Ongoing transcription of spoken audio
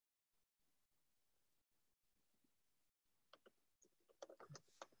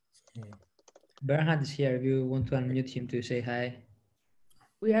Bernhard is here. If you want to unmute him to say hi.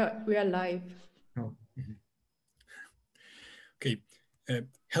 We are live. Oh. Okay.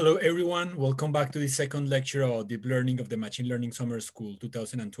 Hello, everyone. Welcome back to the second lecture of Deep Learning of the Machine Learning Summer School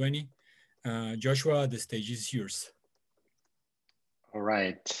 2020. Joshua, the stage is yours. All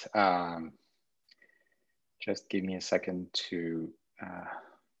right. Just give me a second to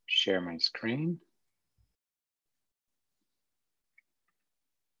share my screen.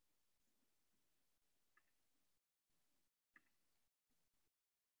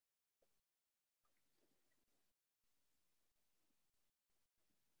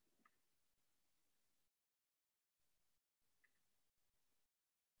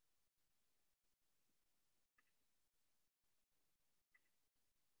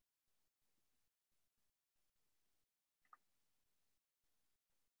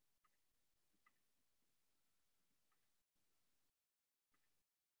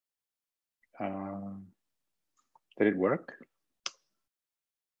 Did it work?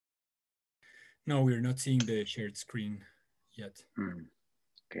 No, we're not seeing the shared screen yet.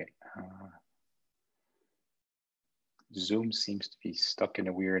 Okay. Zoom seems to be stuck in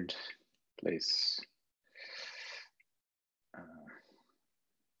a weird place.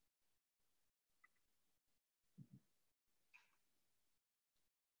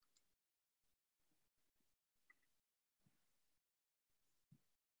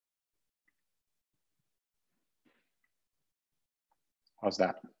 How's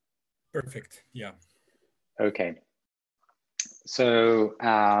that? Perfect, yeah. Okay. So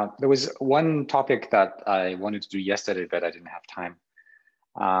there was one topic that I wanted to do yesterday, but I didn't have time.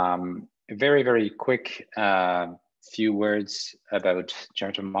 A very, very quick few words about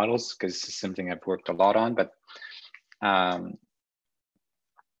generative models, because this is something I've worked a lot on, but and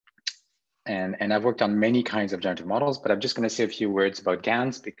I've worked on many kinds of generative models, but I'm just going to say a few words about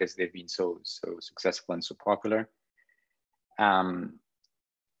GANs because they've been so successful and so popular.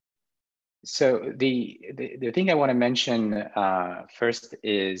 So the thing I want to mention first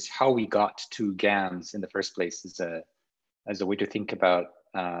is how we got to GANs in the first place as a way to think about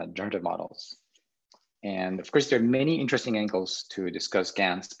generative models. And of course, there are many interesting angles to discuss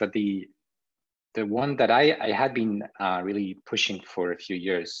GANs, but the one that I had been really pushing for a few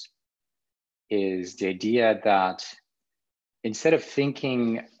years is the idea that instead of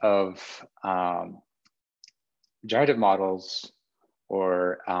thinking of generative models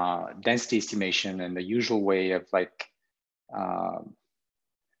or density estimation in the usual way of like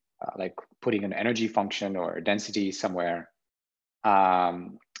putting an energy function or a density somewhere,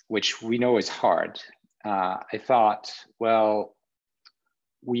 which we know is hard. I thought, well,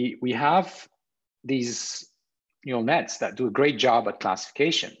 we have these neural nets that do a great job at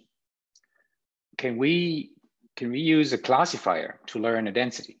classification. Can we use a classifier to learn a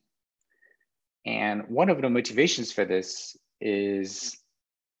density? And one of the motivations for this is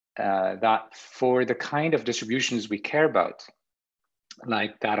that for the kind of distributions we care about,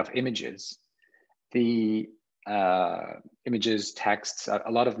 like that of images, the images, texts,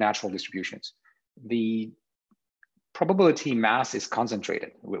 a lot of natural distributions, the probability mass is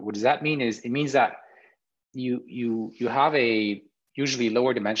concentrated. What does that mean? Is it means that you have a usually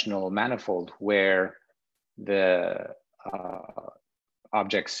lower dimensional manifold where the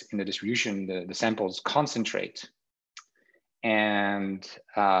objects in the distribution, the samples concentrate, and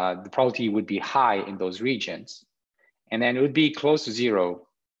the probability would be high in those regions, and then it would be close to zero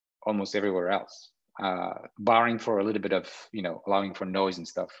almost everywhere else, barring for a little bit of, allowing for noise and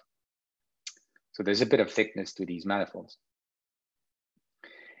stuff. So there's a bit of thickness to these manifolds.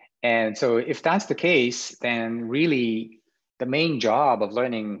 And so if that's the case, then really the main job of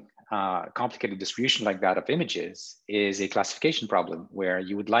learning complicated distribution like that of images is a classification problem where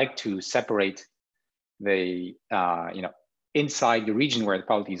you would like to separate the, inside the region where the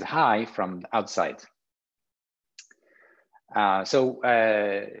probability is high from outside. So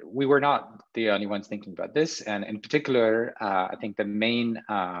we were not the only ones thinking about this. And in particular, I think the main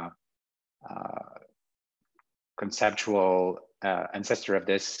conceptual ancestor of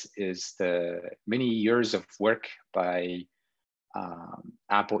this is the many years of work by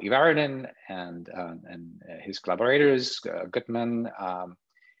Aapo Ivarinen and his collaborators, Gutman.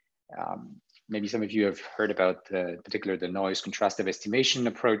 Maybe some of you have heard about particularly the noise contrastive estimation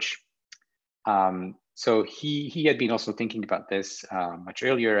approach. So he had been also thinking about this much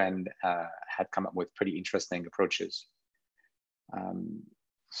earlier and had come up with pretty interesting approaches.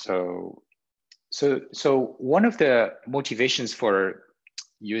 So one of the motivations for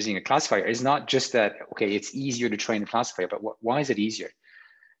using a classifier is not just that, okay, it's easier to train a classifier, but why is it easier?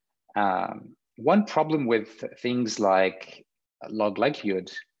 One problem with things like log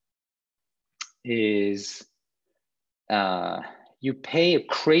likelihood is you pay a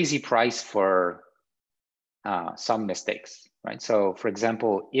crazy price for some mistakes, right? So for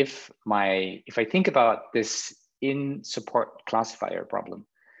example, if I think about this in support classifier problem,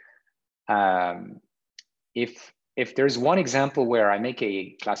 if there's one example where I make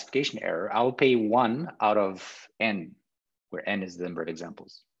a classification error, I'll pay 1 out of n, where n is the number of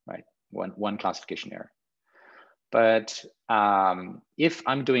examples, right? One classification error. But if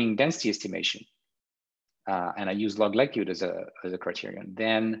I'm doing density estimation and I use log likelihood as a criterion,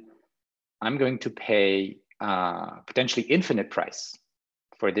 then I'm going to pay potentially infinite price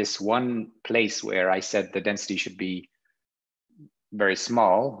for this one place where I said the density should be very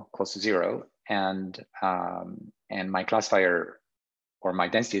small, close to 0, and my classifier or my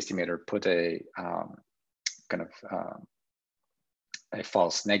density estimator put a kind of a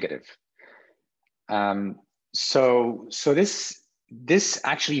false negative. So this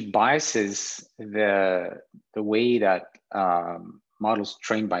actually biases the way that models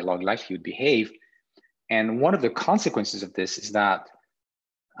trained by log likelihood behave. And one of the consequences of this is that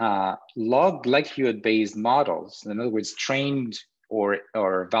log likelihood based models, in other words, trained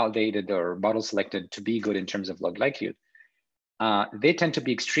or validated or model selected to be good in terms of log likelihood, they tend to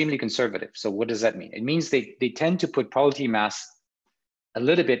be extremely conservative. So what does that mean? It means they tend to put probability mass a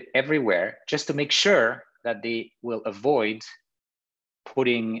little bit everywhere just to make sure that they will avoid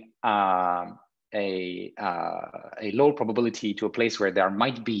putting a low probability to a place where there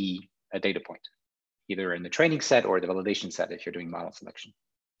might be a data point, either in the training set or the validation set if you're doing model selection.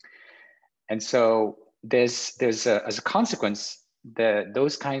 And so there's as a consequence,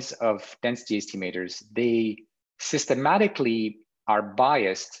 those kinds of density estimators, they systematically are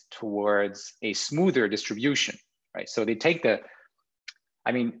biased towards a smoother distribution, right? So they take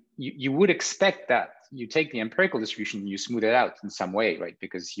you would expect that you take the empirical distribution and you smooth it out in some way, right?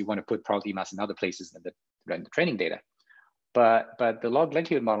 Because you want to put probability mass in other places than the training data. But the log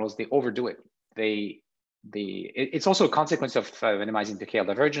likelihood models, they overdo it. It's also a consequence of minimizing decayal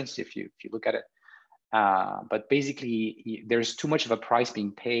divergence if you look at it. But basically, there's too much of a price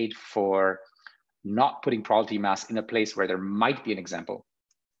being paid for not putting probability mass in a place where there might be an example.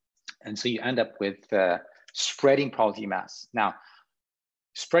 And so you end up with spreading probability mass. Now,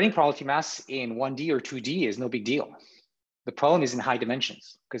 spreading probability mass in 1D or 2D is no big deal. The problem is in high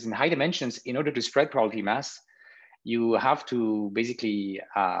dimensions, because in high dimensions, in order to spread probability mass, you have to basically,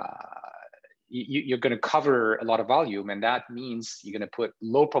 you're going to cover a lot of volume, and that means you're going to put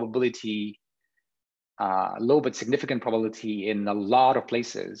low probability, low but significant probability in a lot of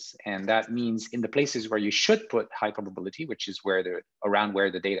places. And that means in the places where you should put high probability, which is around where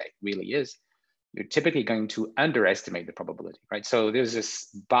the data really is, you're typically going to underestimate the probability, right? So there's this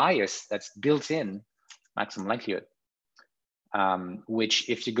bias that's built in maximum likelihood, which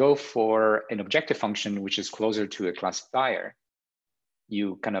if you go for an objective function, which is closer to a classifier,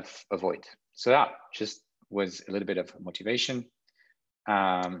 you kind of avoid. So that just was a little bit of motivation.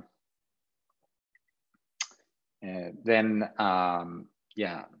 The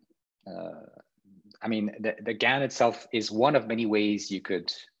GAN itself is one of many ways you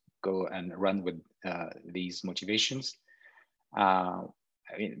could go and run with these motivations.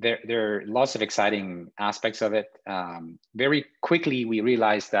 There are lots of exciting aspects of it. Very quickly, we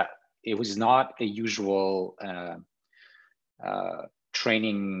realized that it was not a usual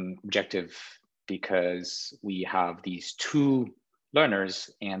training objective, because we have these two learners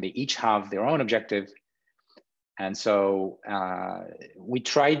and they each have their own objective. And so we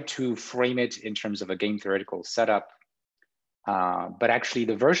tried to frame it in terms of a game theoretical setup. But actually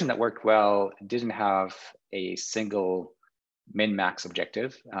the version that worked well didn't have a single min-max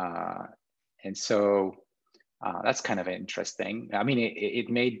objective. And so that's kind of interesting. I mean, it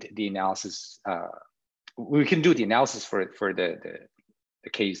made the analysis, we can do the analysis for the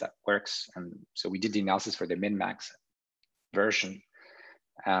case that works. And so we did the analysis for the min-max version,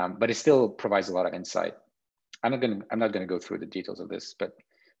 but it still provides a lot of insight. I'm not gonna go through the details of this, but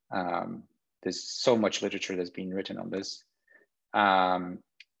there's so much literature that's been written on this. And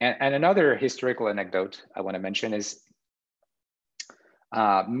another historical anecdote I want to mention is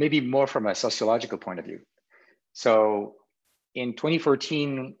maybe more from a sociological point of view. So in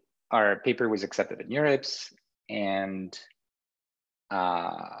 2014, our paper was accepted in EURIPS, and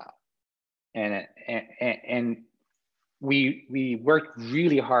we worked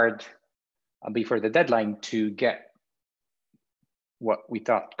really hard before the deadline to get what we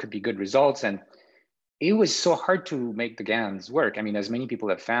thought could be good results. And it was so hard to make the GANs work. I mean, as many people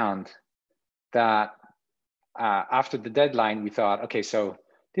have found, that after the deadline, we thought, okay, so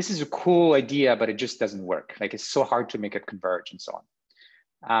this is a cool idea, but it just doesn't work. Like, it's so hard to make it converge and so on.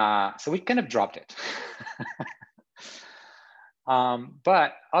 So we kind of dropped it.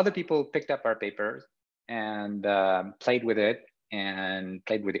 But other people picked up our paper and played with it, and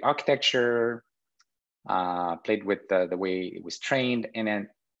played with the architecture, played with the way it was trained, and then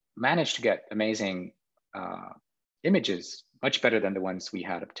managed to get amazing images, much better than the ones we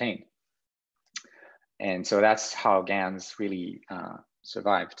had obtained. And so that's how GANs really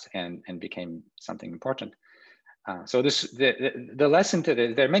survived and became something important. So the lesson to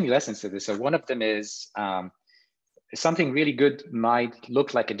this, there are many lessons to this. So one of them is something really good might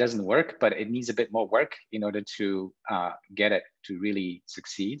look like it doesn't work, but it needs a bit more work in order to get it to really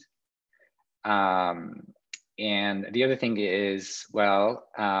succeed. And the other thing is, well,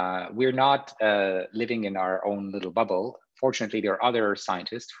 we're not living in our own little bubble. Fortunately, there are other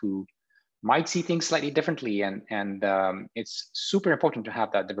scientists who might see things slightly differently, and it's super important to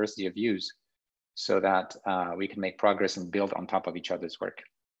have that diversity of views so that we can make progress and build on top of each other's work.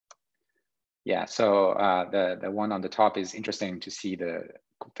 Yeah, so the one on the top is interesting to see the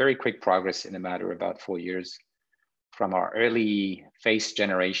very quick progress in a matter of about 4 years from our early face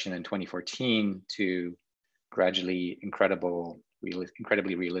generation in 2014 to gradually incredibly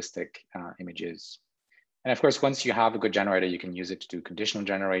realistic images. And of course, once you have a good generator, you can use it to do conditional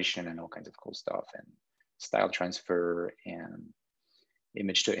generation and all kinds of cool stuff, and style transfer and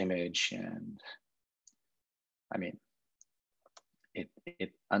image to image. And I mean,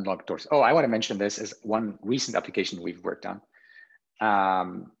 it unlocked doors. Oh, I want to mention this as one recent application we've worked on.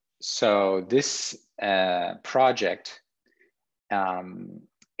 So this project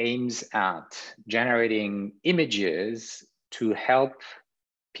aims at generating images to help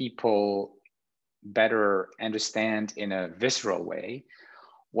people better understand in a visceral way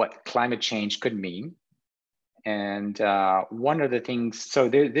what climate change could mean. And one of the things, so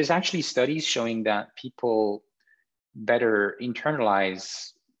there's actually studies showing that people better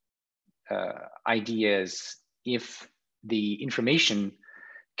internalize ideas if the information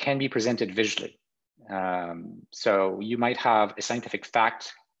can be presented visually. So you might have a scientific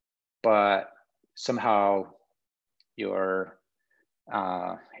fact, but somehow your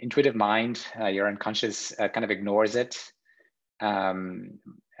intuitive mind, your unconscious kind of ignores it,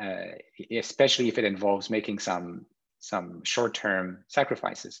 especially if it involves making some short-term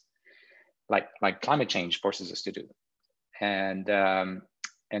sacrifices, like climate change forces us to do. And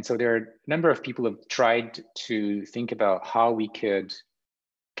so there are a number of people who have tried to think about how we could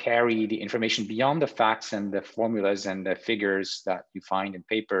carry the information beyond the facts and the formulas and the figures that you find in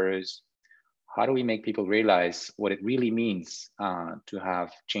papers. How do we make people realize what it really means to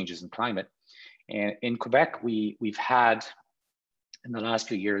have changes in climate? And in Quebec, we've had in the last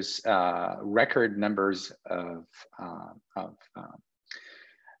few years record numbers of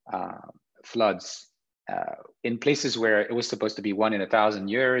floods in places where it was supposed to be 1 in 1,000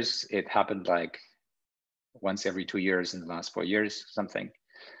 years. It happened like once every 2 years in the last 4 years, something.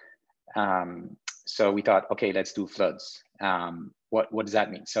 So we thought, okay, let's do floods. What does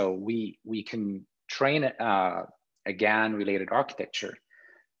that mean? So we can train a GAN-related architecture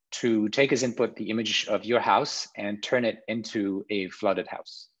to take as input the image of your house and turn it into a flooded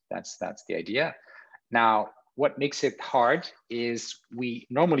house. That's the idea. Now, what makes it hard is we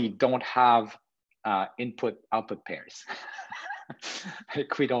normally don't have input-output pairs.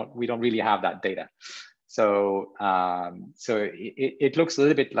 Like we don't really have that data. So it looks a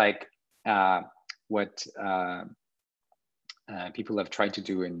little bit like what people have tried to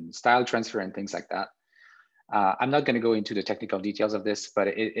do in style transfer and things like that. I'm not going to go into the technical details of this, but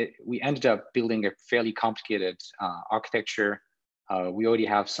we ended up building a fairly complicated architecture. We already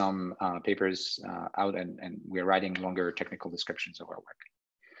have some papers out, and we're writing longer technical descriptions of our work.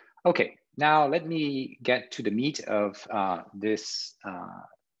 Okay, now let me get to the meat of this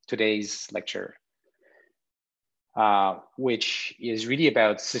today's lecture, which is really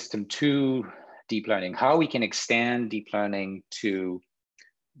about System 2 deep learning, how we can extend deep learning to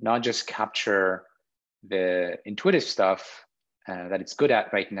not just capture the intuitive stuff that it's good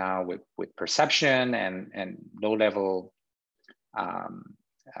at right now with perception and low-level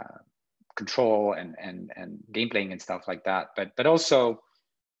control and game playing and stuff like that, but also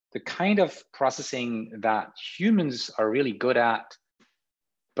the kind of processing that humans are really good at,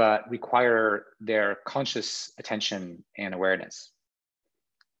 but require their conscious attention and awareness.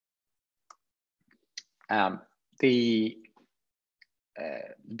 The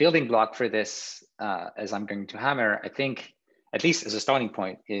building block for this, as I'm going to hammer, I think, at least as a starting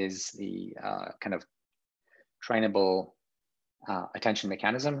point, is the kind of trainable attention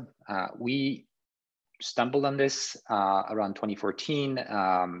mechanism. We stumbled on this around 2014.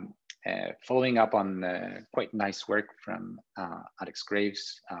 following up on quite nice work from Alex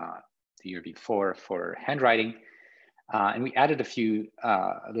Graves the year before for handwriting. And we added a few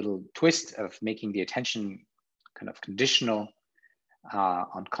a little twist of making the attention kind of conditional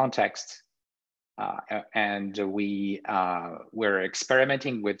on context. And we were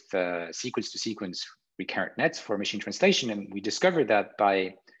experimenting with sequence-to-sequence recurrent nets for machine translation. And we discovered that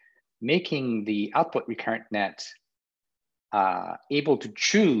by making the output recurrent net able to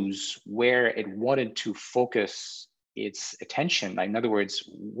choose where it wanted to focus its attention, in other words,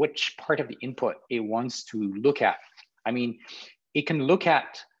 which part of the input it wants to look at. I mean, it can look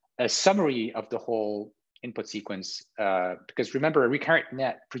at a summary of the whole input sequence, because remember, a recurrent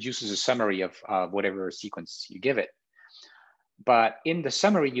net produces a summary of whatever sequence you give it. But in the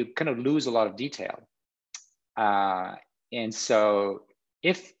summary, you kind of lose a lot of detail. And so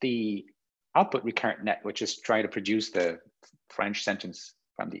if the output recurrent net, which is trying to produce the French sentence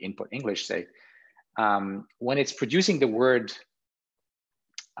from the input English, say, when it's producing the word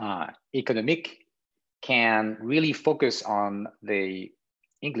économique, can really focus on the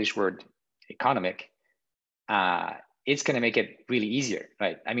English word economic, it's going to make it really easier,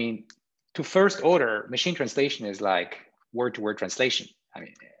 right? I mean, to first order, machine translation is like word-to-word translation. I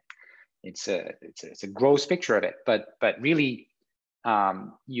mean, it's a gross picture of it, but really,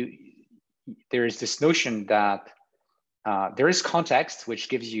 there is this notion that there is context, which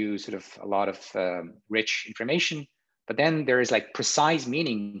gives you sort of a lot of rich information, but then there is like precise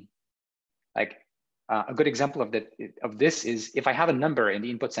meaning. Like a good example of this is if I have a number in the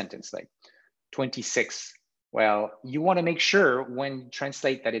input sentence, like 26, well, you want to make sure when you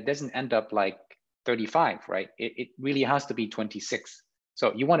translate that it doesn't end up like 35, right? It really has to be 26.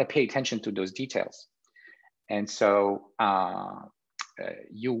 So you want to pay attention to those details. And so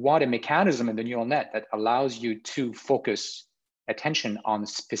you want a mechanism in the neural net that allows you to focus attention on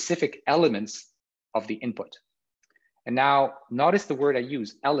specific elements of the input. And now notice the word I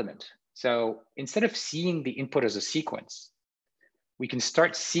use, element. So instead of seeing the input as a sequence, we can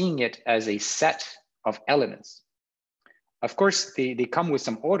start seeing it as a set of elements. Of course, they come with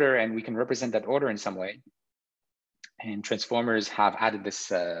some order, and we can represent that order in some way. And transformers have added this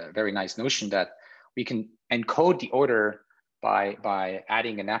very nice notion that we can encode the order by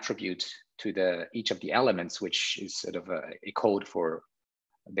adding an attribute to each of the elements, which is sort of a code for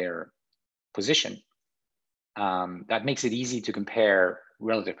their position. That makes it easy to compare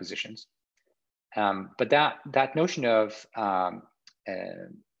relative positions. But that notion of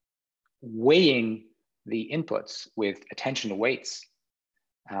weighing the inputs with attention weights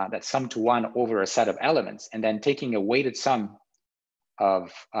that sum to 1 over a set of elements, and then taking a weighted sum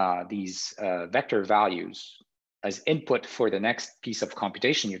of these vector values as input for the next piece of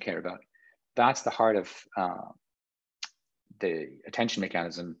computation you care about, that's the heart of the attention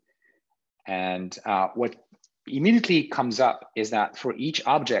mechanism. And what immediately comes up is that for each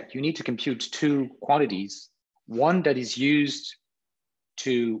object, you need to compute 2 quantities, one that is used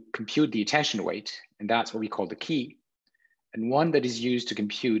to compute the attention weight, and that's what we call the key, and one that is used to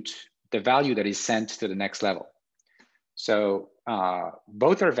compute the value that is sent to the next level. So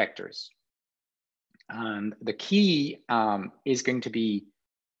both are vectors. And the key is going to be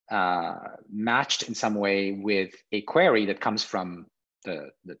matched in some way with a query that comes from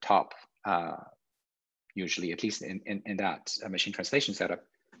the top, usually, at least in that machine translation setup.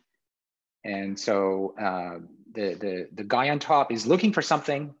 And so the guy on top is looking for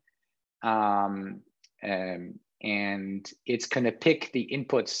something, and it's going to pick the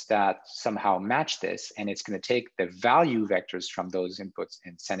inputs that somehow match this, and it's going to take the value vectors from those inputs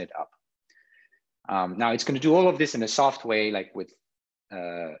and send it up. Now it's going to do all of this in a soft way, like with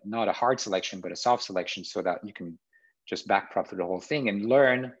not a hard selection, but a soft selection, so that you can just backprop through the whole thing and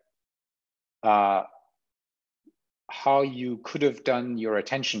learn how you could have done your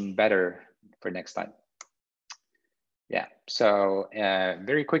attention better for next time. Yeah, so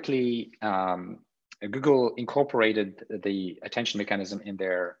very quickly, Google incorporated the attention mechanism in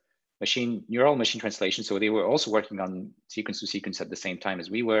their neural machine translation. So they were also working on sequence to sequence at the same time as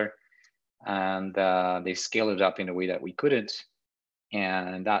we were. And they scaled it up in a way that we couldn't.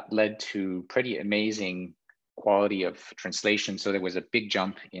 And that led to pretty amazing quality of translation. So there was a big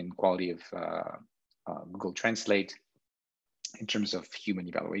jump in quality of Google Translate in terms of human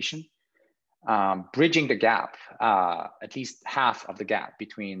evaluation. Bridging the gap, at least half of the gap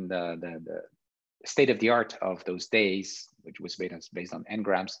between the state of the art of those days, which was based on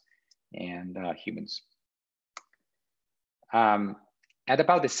n-grams, and humans. At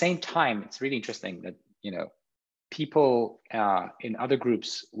about the same time, it's really interesting that people in other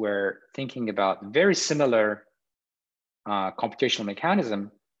groups were thinking about very similar computational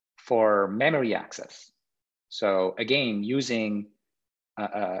mechanism for memory access. So again, using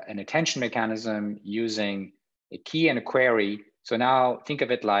an attention mechanism, using a key and a query. So now think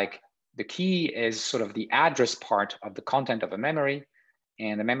of it like the key is sort of the address part of the content of a memory,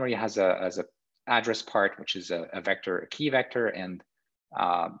 and the memory has a address part, which is a vector, a key vector, and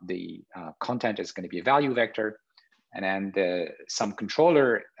the content is going to be a value vector. And then some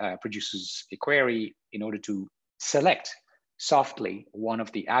controller produces a query in order to select softly one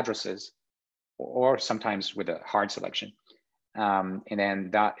of the addresses, or sometimes with a hard selection. And then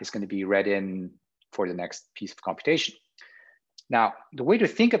that is going to be read in for the next piece of computation. Now, the way to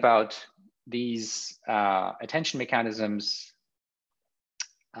think about these attention mechanisms,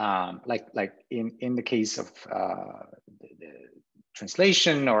 like in the case of the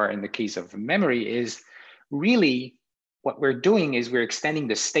translation, or in the case of memory, is really what we're doing is we're extending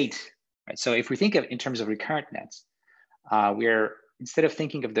the state, right? So if we think of in terms of recurrent nets, we're, instead of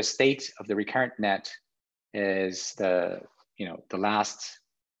thinking of the state of the recurrent net as the last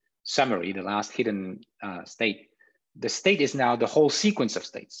summary, the last hidden state, the state is now the whole sequence of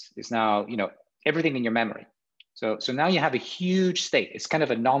states. It's now everything in your memory. So now you have a huge state. It's kind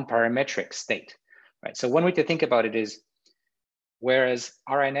of a non-parametric state, right? So one way to think about it is, whereas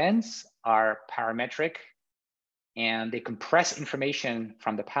RNNs are parametric and they compress information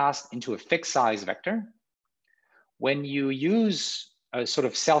from the past into a fixed size vector, when you use a sort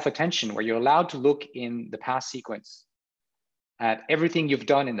of self-attention where you're allowed to look in the past sequence at everything you've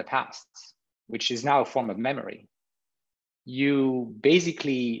done in the past, which is now a form of memory, you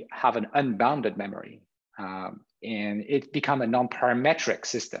basically have an unbounded memory, and it become a non-parametric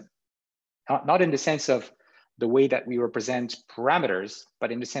system. Not in the sense of the way that we represent parameters,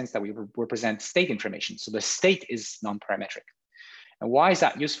 but in the sense that we represent state information. So the state is non-parametric. And why is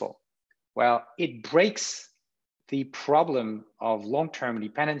that useful? Well, it breaks the problem of long-term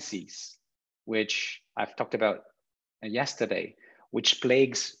dependencies, which I've talked about yesterday, which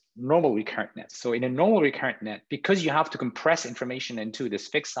plagues normal recurrent nets. So in a normal recurrent net, because you have to compress information into this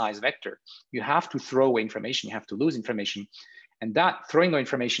fixed size vector, you have to throw away information, you have to lose information. And that throwing away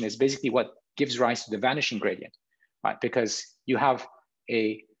information is basically what gives rise to the vanishing gradient, right? Because you have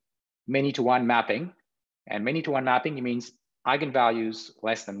a many-to-one mapping, and many-to-one mapping means eigenvalues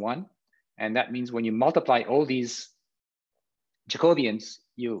less than 1. And that means when you multiply all these Jacobians,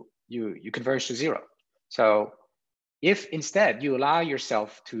 you converge to 0. So if instead you allow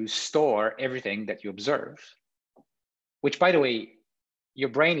yourself to store everything that you observe, which by the way, your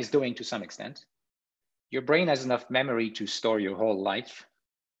brain is doing to some extent, your brain has enough memory to store your whole life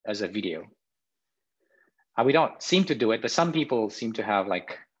as a video. We don't seem to do it, but some people seem to have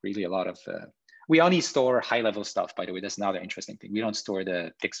like really a lot of, we only store high level stuff, by the way. That's another interesting thing. We don't store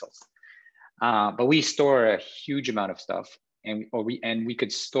the pixels, but we store a huge amount of stuff, and we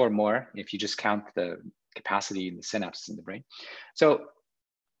could store more if you just count the capacity and the synapses in the brain. So,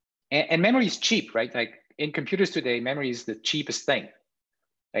 and memory is cheap, right? Like in computers today, memory is the cheapest thing.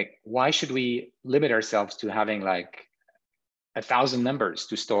 Like, why should we limit ourselves to having like 1,000 numbers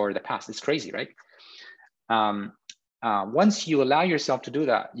to store the past? It's crazy, right? Once you allow yourself to do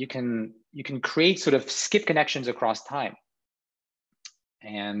that, you can create sort of skip connections across time,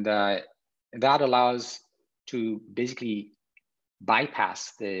 and that allows to basically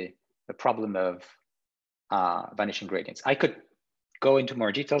bypass the problem of vanishing gradients. I could go into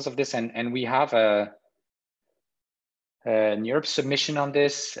more details of this, and we have a NERP submission on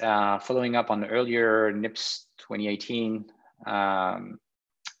this, following up on the earlier NIPS 2018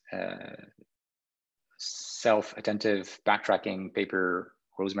 self-attentive backtracking paper,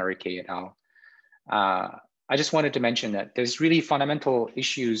 Rosemary K. et al. I just wanted to mention that there's really fundamental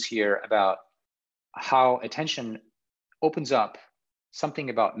issues here about how attention opens up something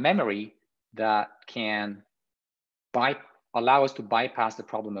about memory that can allow us to bypass the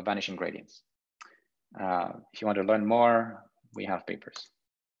problem of vanishing gradients. If you want to learn more, we have papers.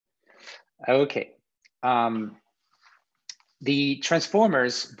 Okay. The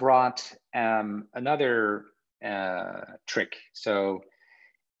transformers brought another trick. So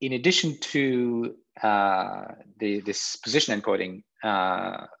in addition to this position encoding,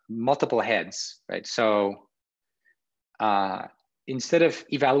 multiple heads, right? So instead of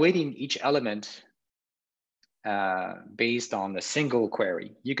evaluating each element based on a single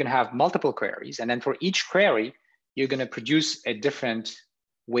query, you can have multiple queries. And then for each query, you're going to produce a different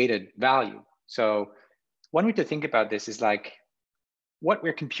weighted value. So one way to think about this is like, what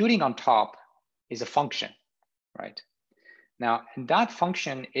we're computing on top is a function, right? Now, and that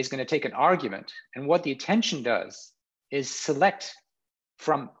function is going to take an argument. And what the attention does is select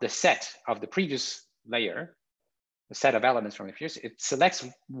from the set of the previous layer set of elements from the future, it selects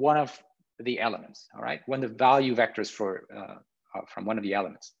one of the elements, all right? One of the value vectors for from one of the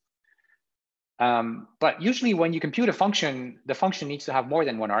elements. But usually when you compute a function, the function needs to have more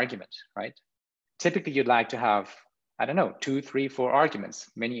than one argument, right? Typically you'd like to have, I don't know, 2, 3, 4 arguments.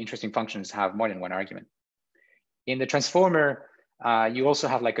 Many interesting functions have more than one argument. In the transformer, you also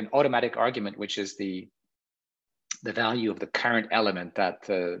have like an automatic argument, which is the value of the current element that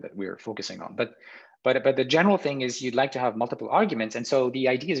we're focusing on. But the general thing is you'd like to have multiple arguments. And so the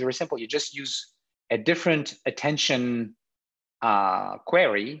idea is very simple. You just use a different attention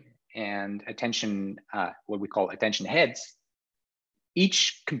query and attention, what we call attention heads.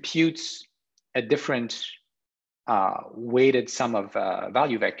 Each computes a different weighted sum of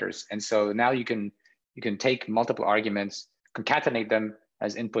value vectors. And so now you can take multiple arguments, concatenate them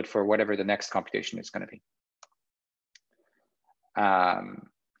as input for whatever the next computation is going to be.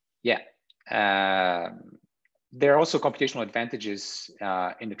 There are also computational advantages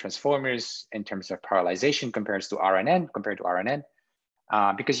in the transformers in terms of parallelization compared to RNN,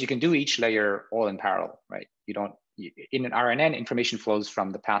 because you can do each layer all in parallel, right? You don't, in an RNN, information flows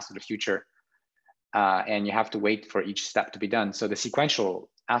from the past to the future, and you have to wait for each step to be done. So the sequential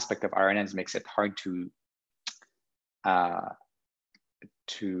aspect of RNNs makes it hard to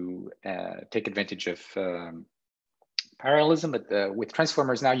take advantage of parallelism. But with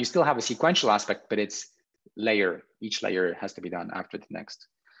transformers now, you still have a sequential aspect, but it's each layer has to be done after the next.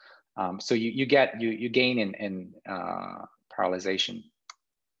 So you gain in parallelization.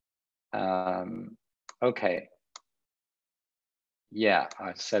 Okay. Yeah,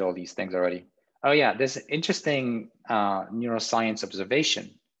 I've said all these things already. Oh yeah, there's an interesting neuroscience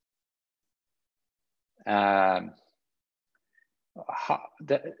observation.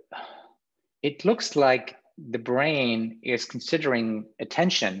 It looks like the brain is considering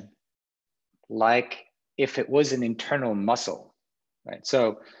attention like if it was an internal muscle, right?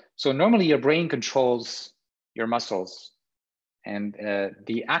 So normally your brain controls your muscles, and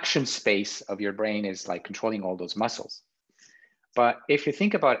the action space of your brain is like controlling all those muscles. But if you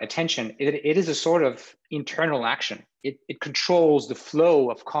think about attention, it is a sort of internal action. It controls the flow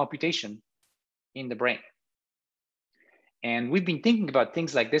of computation in the brain. And we've been thinking about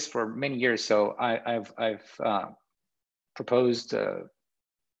things like this for many years. So I've proposed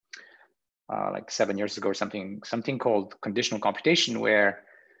like 7 years ago or something called conditional computation, where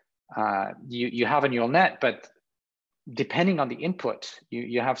you have a neural net, but depending on the input,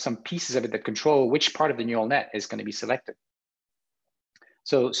 you have some pieces of it that control which part of the neural net is going to be selected.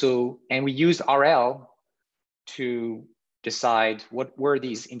 And we used RL to decide what were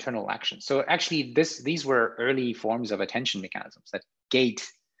these internal actions. So actually these were early forms of attention mechanisms that gate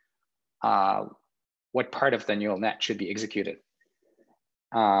what part of the neural net should be executed.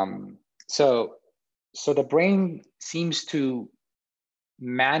 So the brain seems to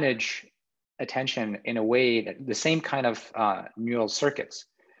manage attention in a way that the same kind of neural circuits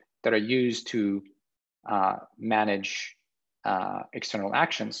that are used to manage external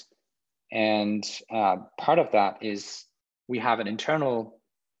actions. And part of that is we have an internal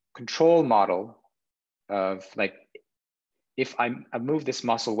control model of like, if I move this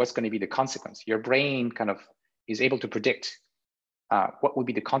muscle, what's going to be the consequence? Your brain kind of is able to predict what would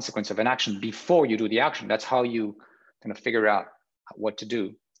be the consequence of an action before you do the action. That's how you kind of figure out what to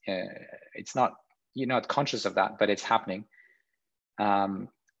do. It's not, you're not conscious of that, but it's happening. And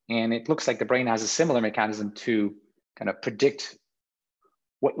it looks like the brain has a similar mechanism to kind of predict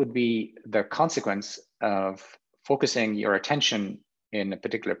what would be the consequence of focusing your attention in a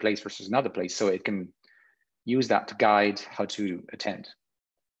particular place versus another place, so it can use that to guide how to attend.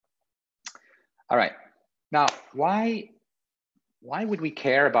 All right, now why would we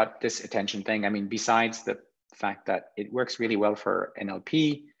care about this attention thing? I mean, besides the fact that it works really well for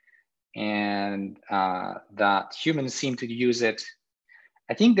NLP and that humans seem to use it,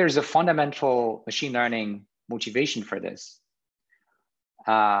 I think there's a fundamental machine learning motivation for this,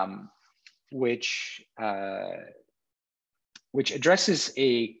 which addresses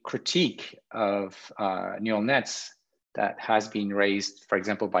a critique of neural nets that has been raised, for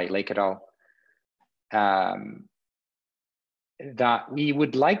example, by Lake et al. That we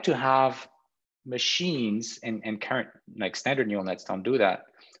would like to have machines, and current like standard neural nets don't do that.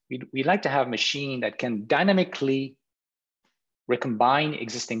 We'd like to have a machine that can dynamically recombine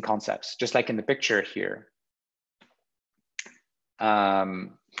existing concepts, just like in the picture here,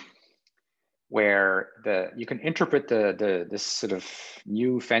 where you can interpret this sort of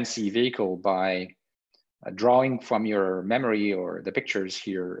new fancy vehicle by drawing from your memory or the pictures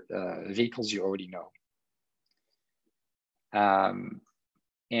here, vehicles you already know.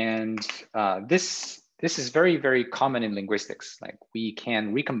 This this is very, very common in linguistics. Like we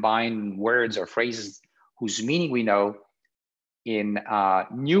can recombine words or phrases whose meaning we know in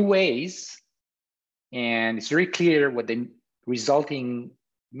new ways. And it's very clear what the resulting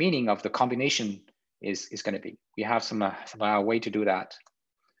meaning of the combination is going to be. We have some way to do that.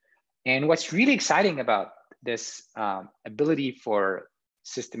 And what's really exciting about this ability for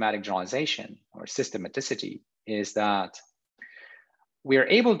systematic generalization or systematicity is that we are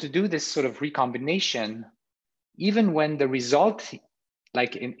able to do this sort of recombination even when the result,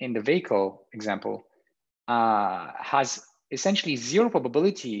 like in the vehicle example, has essentially zero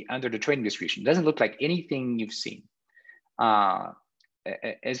probability under the training distribution. It doesn't look like anything you've seen.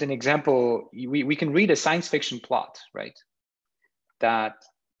 As an example, we can read a science fiction plot, right? That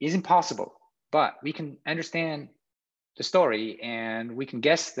is impossible, but we can understand the story and we can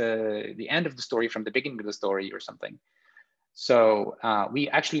guess the end of the story from the beginning of the story or something. So we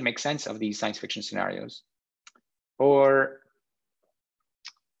actually make sense of these science fiction scenarios. Or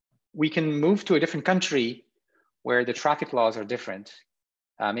we can move to a different country where the traffic laws are different.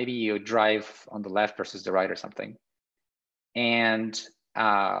 Maybe you drive on the left versus the right or something. And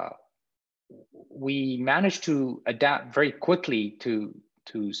we manage to adapt very quickly to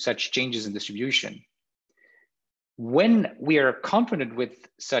such changes in distribution. When we are confronted with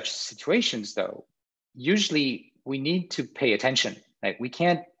such situations though, usually we need to pay attention. Like we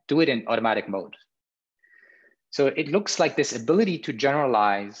can't do it in automatic mode. So it looks like this ability to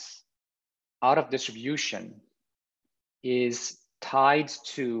generalize out of distribution is tied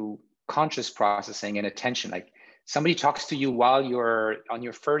to conscious processing and attention. Like somebody talks to you while you're on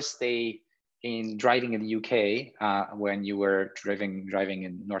your first day in driving in the UK, when you were driving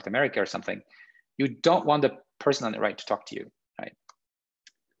in North America or something. You don't want the person on the right to talk to you, right?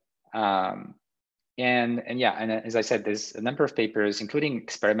 And as I said, there's a number of papers, including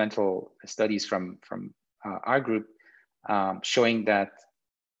experimental studies from our group, showing that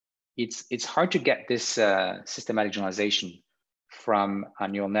it's hard to get this systematic generalization from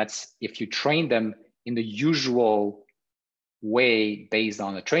neural nets if you train them in the usual way based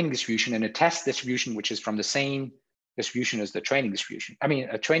on a training distribution and a test distribution, which is from the same distribution as the training distribution. I mean,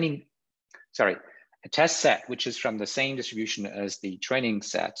 a test set, which is from the same distribution as the training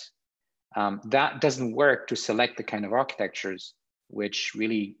set. That doesn't work to select the kind of architectures which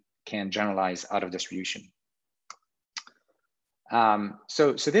really can generalize out of distribution.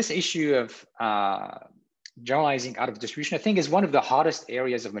 So this issue of generalizing out of distribution, I think, is one of the hottest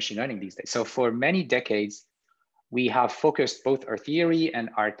areas of machine learning these days. So for many decades, we have focused both our theory and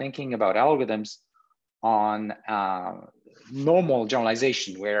our thinking about algorithms on normal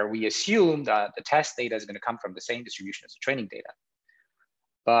generalization, where we assume that the test data is going to come from the same distribution as the training data.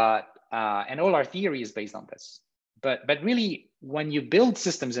 But and all our theory is based on this. But really, when you build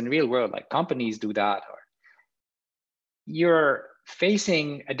systems in real world, like companies do that, or you're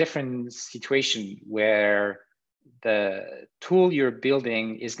facing a different situation where the tool you're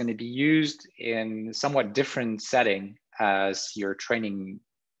building is going to be used in somewhat different setting as your training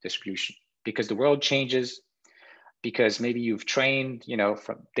distribution, because the world changes, because maybe you've trained,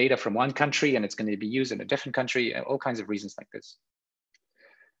 from data from one country and it's going to be used in a different country, and all kinds of reasons like this.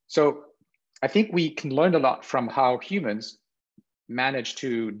 So I think we can learn a lot from how humans manage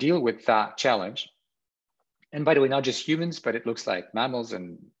to deal with that challenge. And by the way, not just humans, but it looks like mammals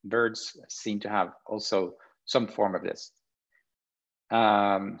and birds seem to have also some form of this.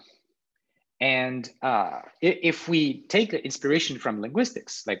 If we take the inspiration from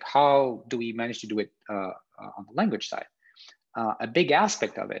linguistics, like how do we manage to do it on the language side? A big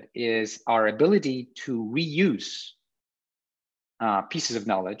aspect of it is our ability to reuse pieces of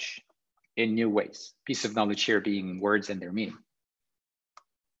knowledge in new ways. Pieces of knowledge here being words and their meaning.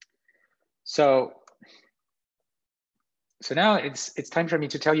 So now it's time for me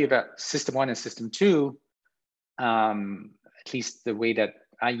to tell you about system 1 and system 2, at least the way that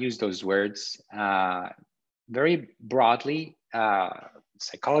I use those words. Very broadly,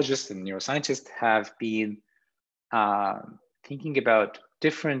 psychologists and neuroscientists have been thinking about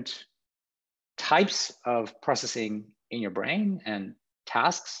different types of processing in your brain and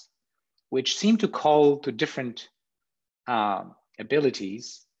tasks, which seem to call to different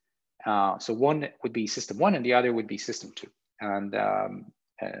abilities. So one would be system 1 and the other would be system 2. And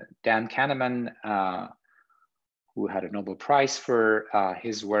Dan Kahneman, who had a Nobel Prize for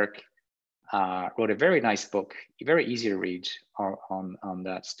his work, wrote a very nice book, very easy to read on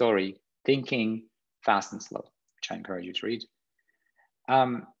that story, Thinking Fast and Slow, which I encourage you to read.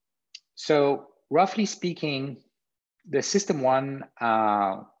 So roughly speaking, the system 1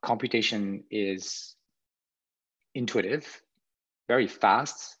 computation is intuitive, very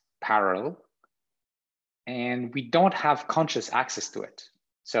fast, parallel. and we don't have conscious access to it.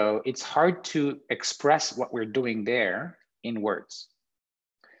 So it's hard to express what we're doing there in words.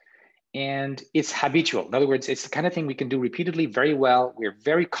 And it's habitual. In other words, it's the kind of thing we can do repeatedly very well. We're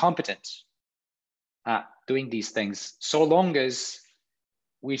very competent at doing these things, so long as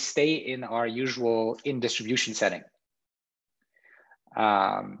we stay in our usual in-distribution setting.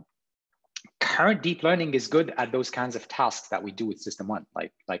 Current deep learning is good at those kinds of tasks that we do with System 1,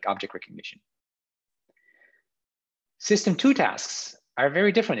 like object recognition. System 2 tasks are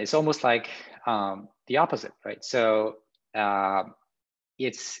very different. It's almost like the opposite, right? So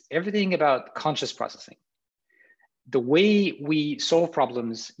it's everything about conscious processing. The way we solve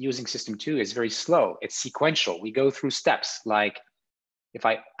problems using System 2 is very slow. It's sequential. We go through steps. Like if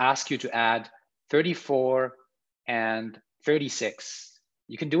I ask you to add 34 and 36,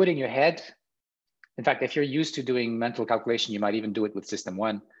 you can do it in your head. In fact, if you're used to doing mental calculation, you might even do it with System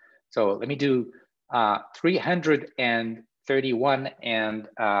 1. So let me do 331 and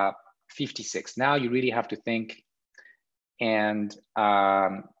 56. Now you really have to think and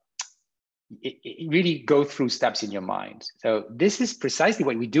really go through steps in your mind. So this is precisely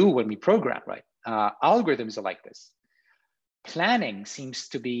what we do when we program, right? Algorithms are like this. Planning seems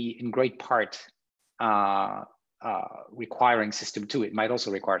to be in great part requiring System 2. It might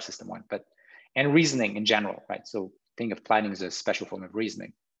also require System 1, and reasoning in general, right? So think of planning as a special form of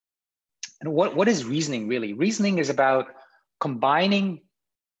reasoning. And what is reasoning really? Reasoning is about combining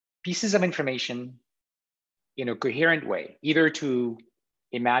pieces of information in a coherent way, either to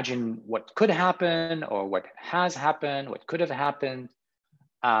imagine what could happen or what has happened, what could have happened,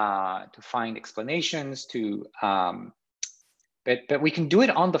 to find explanations, but we can do it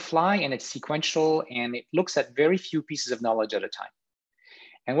on the fly, and it's sequential, and it looks at very few pieces of knowledge at a time.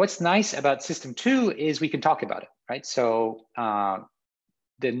 And what's nice about System 2 is we can talk about it, right? So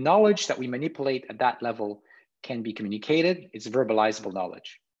the knowledge that we manipulate at that level can be communicated. It's verbalizable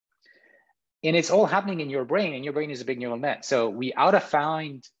knowledge. And it's all happening in your brain, and your brain is a big neural net. So we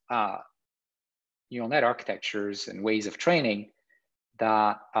out-find neural net architectures and ways of training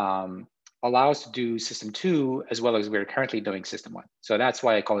that allow us to do System 2 as well as we're currently doing System 1. So that's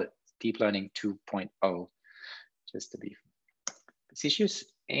why I call it Deep Learning 2.0, just to be facetious.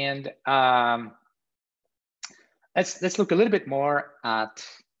 And let's look a little bit more at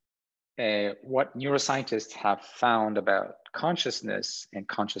what neuroscientists have found about consciousness and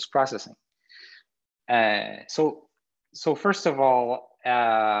conscious processing. So first of all,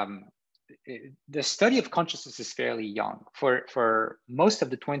 the study of consciousness is fairly young. For most of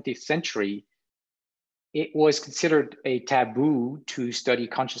the 20th century, it was considered a taboo to study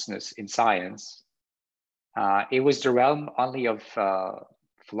consciousness in science. It was the realm only of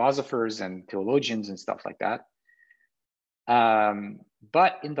philosophers and theologians and stuff like that.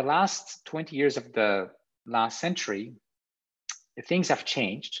 But in the last 20 years of the last century, things have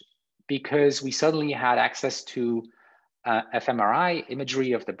changed because we suddenly had access to fMRI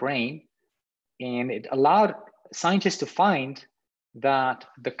imagery of the brain, and it allowed scientists to find that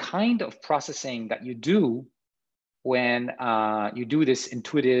the kind of processing that you do when you do this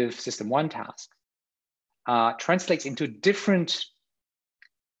intuitive System 1 task translates into different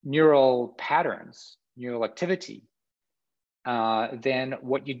neural patterns, neural activity, than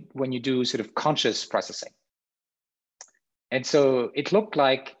when you do sort of conscious processing. And so it looked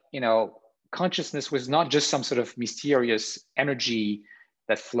like, consciousness was not just some sort of mysterious energy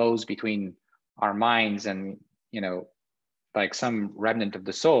that flows between our minds and, like some remnant of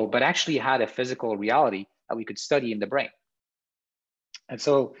the soul, but actually had a physical reality that we could study in the brain. And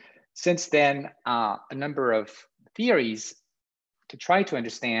so since then, a number of theories to try to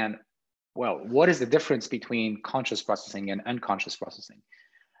understand, well, what is the difference between conscious processing and unconscious processing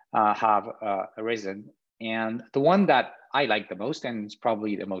have arisen. And the one that I like the most, and it's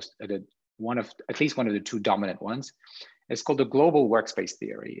probably at least one of the two dominant ones, is called the global workspace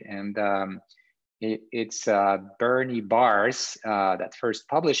theory. And it's Bernie Bars that first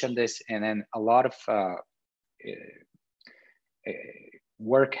published on this, and then a lot of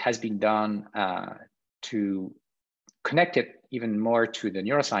work has been done to connect it even more to the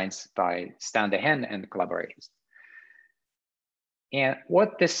neuroscience by Stan Dehen and collaborators. And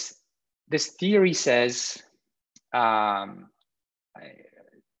what this theory says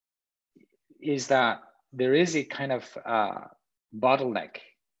is that there is a kind of bottleneck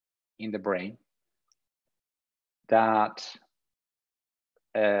in the brain that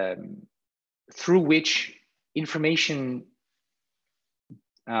through which information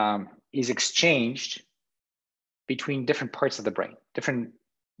is exchanged between different parts of the brain, different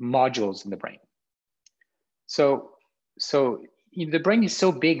modules in the brain. So the brain is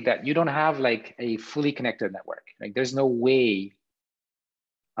so big that you don't have like a fully connected network. Like there's no way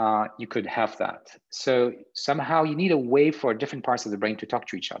you could have that. So somehow you need a way for different parts of the brain to talk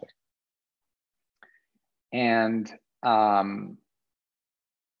to each other. And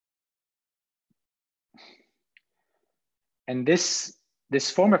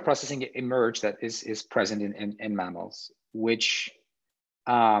this form of processing emerged that is present in mammals, which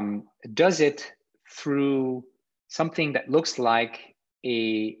does it through something that looks like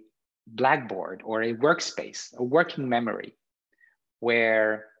a blackboard or a workspace, a working memory,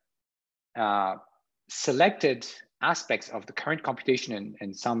 where selected aspects of the current computation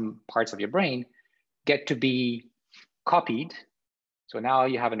in some parts of your brain get to be copied. So now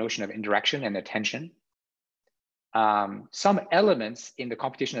you have a notion of indirection and attention. Some elements in the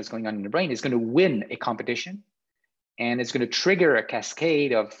computation that's going on in the brain is going to win a competition, and it's going to trigger a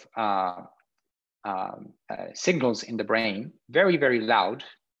cascade of signals in the brain, very, very loud,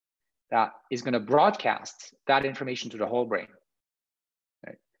 that is going to broadcast that information to the whole brain.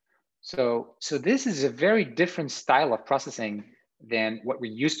 Right? So this is a very different style of processing than what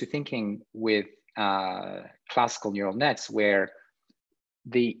we're used to thinking with classical neural nets, where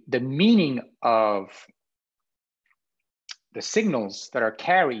the meaning of the signals that are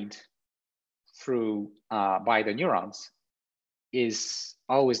carried through by the neurons is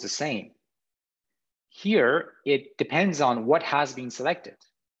always the same. Here, it depends on what has been selected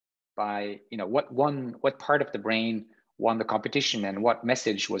by, what part of the brain won the competition and what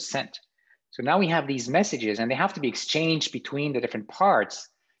message was sent. So now we have these messages, and they have to be exchanged between the different parts,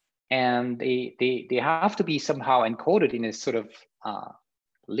 and they have to be somehow encoded in a sort of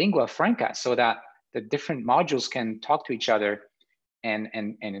lingua franca, so that the different modules can talk to each other and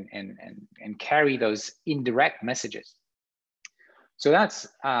carry those indirect messages. So that's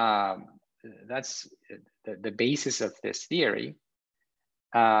the basis of this theory.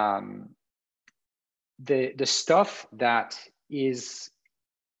 The stuff that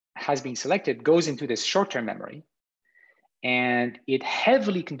has been selected goes into this short-term memory, and it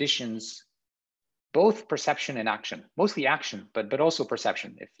heavily conditions both perception and action, mostly action, but also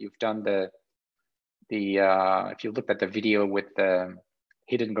perception. If you've done if you looked at the video with the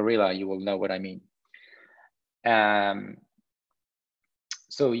hidden gorilla, you will know what I mean.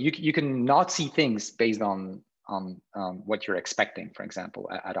 So you can not see things based on what you're expecting, for example,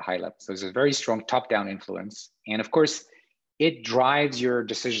 at a high level. So there's a very strong top-down influence, and of course, it drives your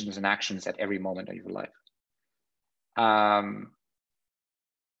decisions and actions at every moment of your life.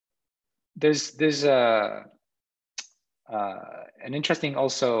 There's an interesting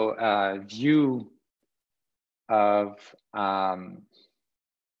also view of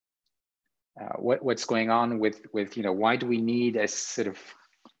what's going on with why do we need a sort of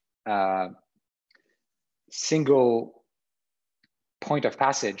single point of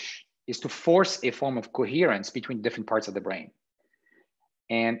passage, is to force a form of coherence between different parts of the brain.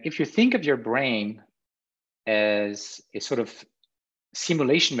 And if you think of your brain as a sort of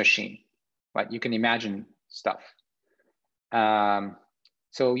simulation machine, right? You can imagine stuff.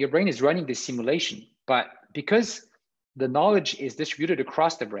 So your brain is running this simulation, but because the knowledge is distributed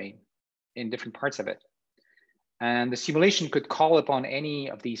across the brain in different parts of it, and the simulation could call upon any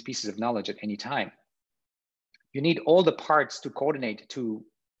of these pieces of knowledge at any time, you need all the parts to coordinate to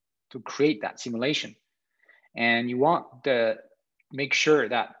create that simulation. And you want to make sure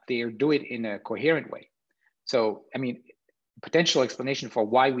that they do it in a coherent way. So, I mean, potential explanation for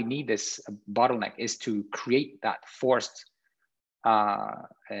why we need this bottleneck is to create that forced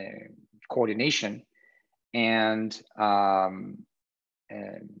coordination. And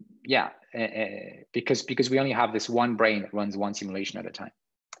because we only have this one brain that runs one simulation at a time.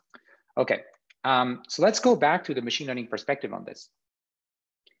 Okay, so let's go back to the machine learning perspective on this.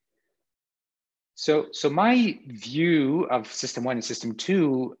 So my view of system 1 and system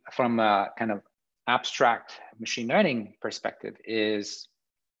 2 from a kind of abstract machine learning perspective is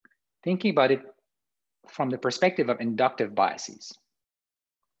thinking about it from the perspective of inductive biases.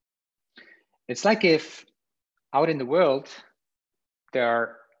 It's like if out in the world, there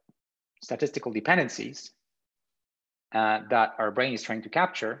are statistical dependencies that our brain is trying to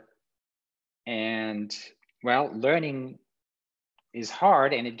capture. And well, learning is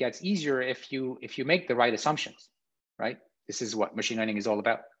hard, and it gets easier if you make the right assumptions, right? This is what machine learning is all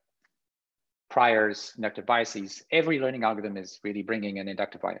about. Priors, inductive biases. Every learning algorithm is really bringing an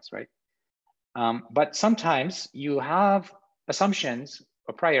inductive bias, right? But sometimes you have assumptions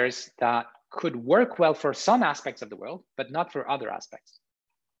or priors that could work well for some aspects of the world, but not for other aspects.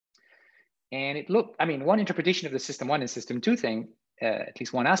 And one interpretation of the system 1 and system 2 thing, at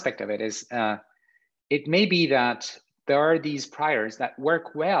least one aspect of it is, it may be that there are these priors that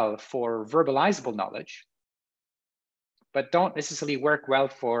work well for verbalizable knowledge, but don't necessarily work well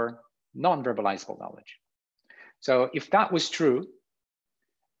for non-verbalizable knowledge. So if that was true,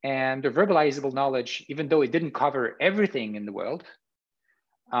 and the verbalizable knowledge, even though it didn't cover everything in the world,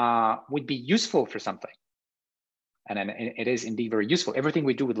 would be useful for something. And it is indeed very useful. Everything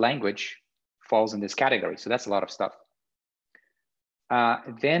we do with language falls in this category. So that's a lot of stuff.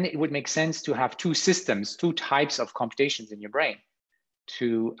 Then it would make sense to have two systems, two types of computations in your brain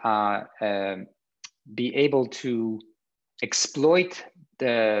to be able to exploit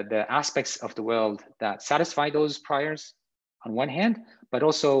the aspects of the world that satisfy those priors on one hand, but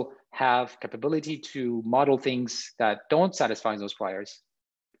also have capability to model things that don't satisfy those priors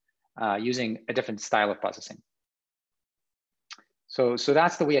using a different style of processing. So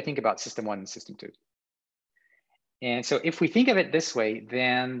that's the way I think about system one and system two. And so if we think of it this way,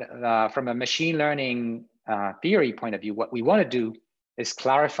 then from a machine learning theory point of view, what we want to do is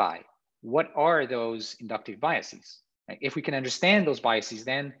clarify what are those inductive biases. Like if we can understand those biases,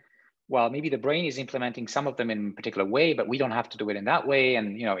 then, well, maybe the brain is implementing some of them in a particular way, but we don't have to do it in that way.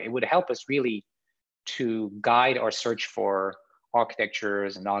 And it would help us really to guide our search for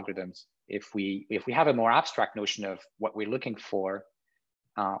architectures and algorithms. If we have a more abstract notion of what we're looking for,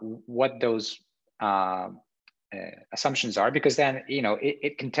 what those assumptions are, because then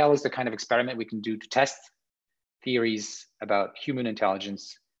it can tell us the kind of experiment we can do to test theories about human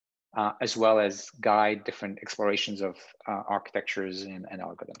intelligence, as well as guide different explorations of architectures and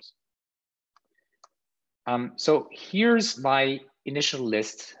algorithms. So here's my initial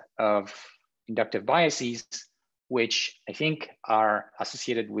list of inductive biases, which I think are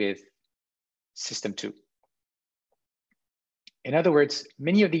associated with system two. In other words,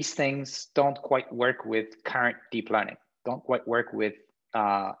 many of these things don't quite work with current deep learning, don't quite work with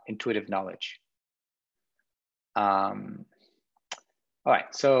intuitive knowledge. All right,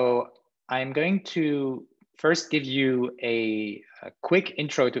 so I'm going to first give you a quick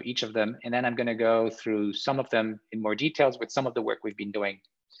intro to each of them, and then I'm going to go through some of them in more details with some of the work we've been doing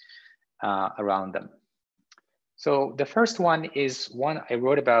around them. So the first one is one I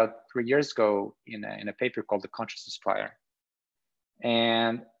wrote about 3 years ago in a paper called The Consciousness Prior.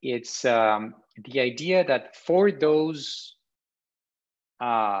 And it's the idea that for those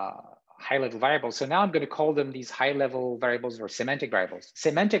high-level variables, so now I'm going to call them these high-level variables or semantic variables.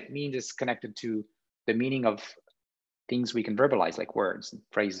 Semantic means it's connected to the meaning of things we can verbalize, like words and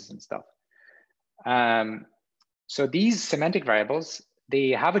phrases and stuff. So these semantic variables, they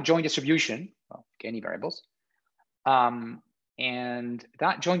have a joint distribution, well, like any variables. And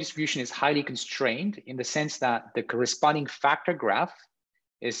that joint distribution is highly constrained in the sense that the corresponding factor graph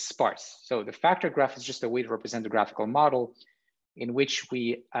is sparse. So the factor graph is just a way to represent the graphical model in which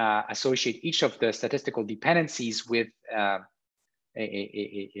we associate each of the statistical dependencies with a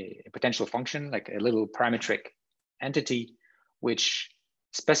potential function, like a little parametric entity, which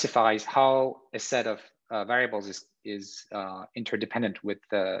specifies how a set of variables is interdependent with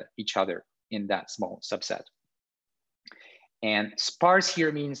each other in that small subset. And sparse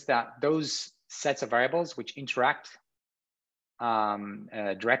here means that those sets of variables which interact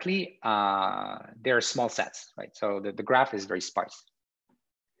directly, they're small sets, right? So the graph is very sparse.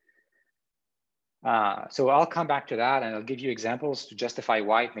 So I'll come back to that and I'll give you examples to justify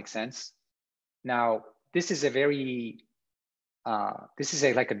why it makes sense. Now, this is a very,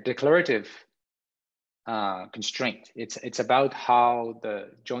 like a declarative constraint. It's about how the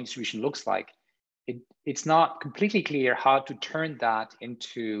joint distribution looks like. It's not completely clear how to turn that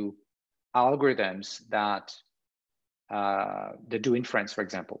into algorithms that do inference, for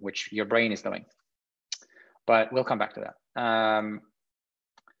example, which your brain is doing. But we'll come back to that.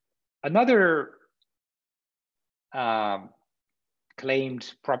 Another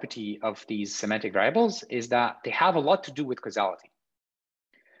claimed property of these semantic variables is that they have a lot to do with causality.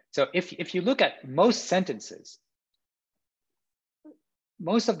 So if you look at most sentences,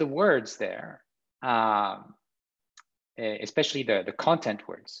 most of the words there, especially the content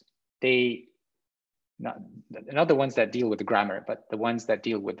words, not the ones that deal with the grammar, but the ones that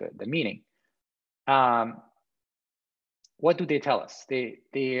deal with the meaning. What do they tell us? They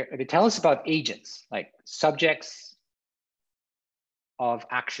tell us about agents, like subjects of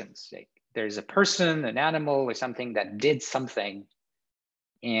actions. Like there's a person, an animal, or something that did something,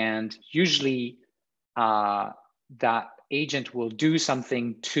 and usually that agent will do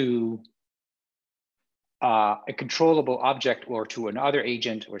something to a controllable object or to another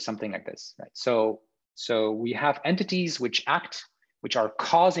agent or something like this, right? So we have entities which act, which are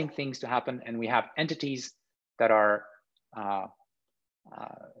causing things to happen, and we have entities that are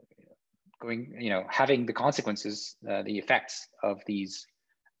having the consequences, the effects of these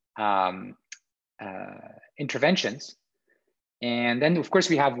interventions. And then, of course,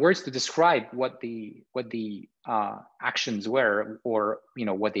 we have words to describe what the actions were, or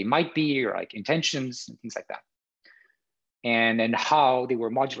what they might be, or like intentions and things like that. And then how they were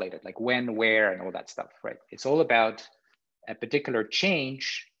modulated, like when, where, and all that stuff, right? It's all about a particular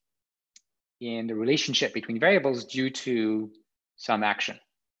change in the relationship between variables due to some action,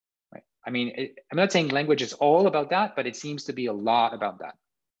 right? I mean, I'm not saying language is all about that, but it seems to be a lot about that.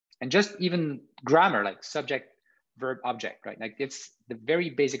 And just even grammar, like subject, verb, object, right? Like it's the very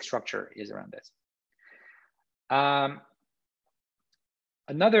basic structure is around this.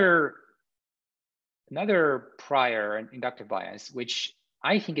 Another prior and inductive bias, which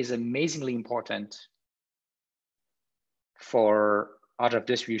I think is amazingly important for out of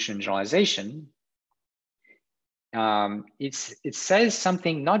distribution generalization. It says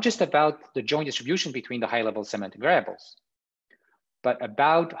something not just about the joint distribution between the high-level semantic variables, but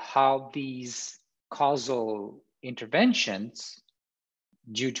about how these causal interventions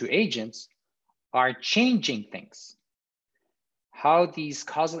due to agents are changing things. How these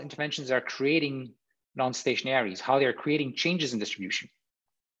causal interventions are creating non-stationaries, how they're creating changes in distribution.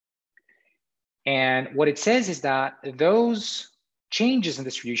 And what it says is that those changes in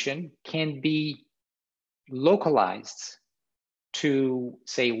distribution can be localized to,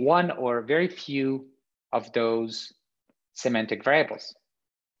 say, one or very few of those semantic variables.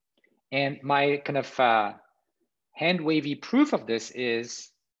 And my kind of hand-wavy proof of this is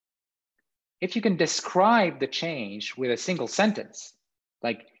if you can describe the change with a single sentence,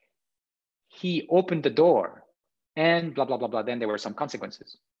 like he opened the door and blah, blah, blah, blah, then there were some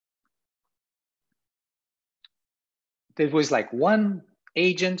consequences. There was like one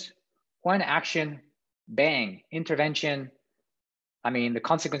agent, one action, bang, intervention. I mean, the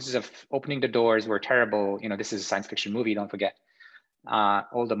consequences of opening the doors were terrible. This is a science fiction movie, don't forget.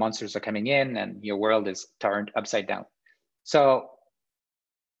 All the monsters are coming in and your world is turned upside down. So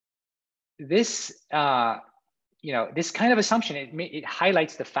this, this kind of assumption, it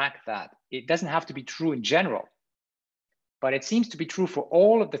highlights the fact that it doesn't have to be true in general, but it seems to be true for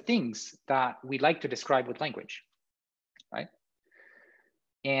all of the things that we like to describe with language, right?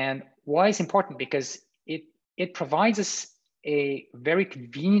 And why it's important? Because it provides us a very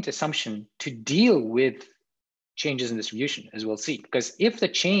convenient assumption to deal with changes in distribution, as we'll see. Because if the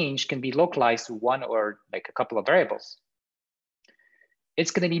change can be localized to one or like a couple of variables,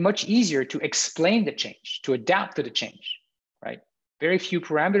 it's going to be much easier to explain the change, to adapt to the change, right? Very few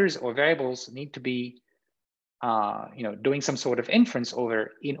parameters or variables need to be, doing some sort of inference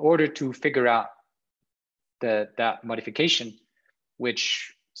over in order to figure out that modification,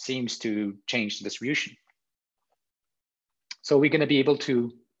 which seems to change the distribution. So we're going to be able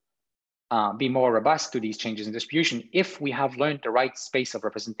to be more robust to these changes in distribution if we have learned the right space of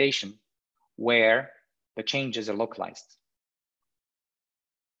representation where the changes are localized.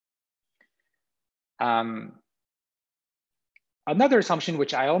 Another assumption,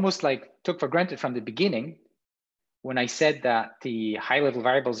 which I almost took for granted from the beginning, when I said that the high-level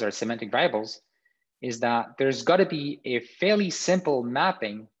variables are semantic variables, is that there's got to be a fairly simple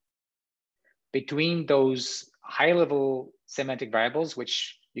mapping between those high-level semantic variables,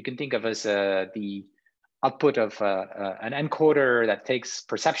 which you can think of as the output of an encoder that takes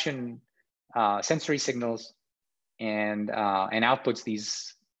perception, sensory signals, and outputs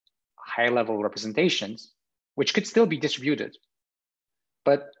these high-level representations, which could still be distributed.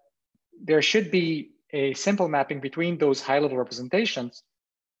 But there should be a simple mapping between those high-level representations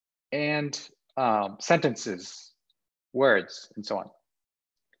and sentences, words, and so on.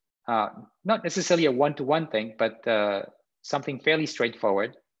 Not necessarily a one-to-one thing, but something fairly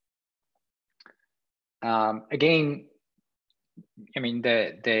straightforward. Again, I mean,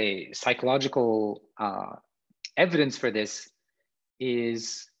 the psychological evidence for this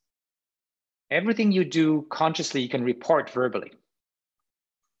is everything you do consciously, you can report verbally.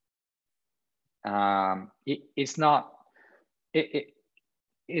 It's not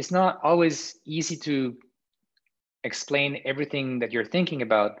always easy to explain everything that you're thinking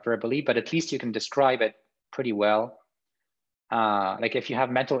about verbally, but at least you can describe it pretty well. Like if you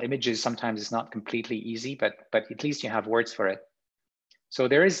have mental images, sometimes it's not completely easy, but at least you have words for it. So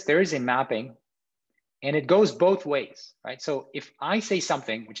there is a mapping, and it goes both ways, right? So if I say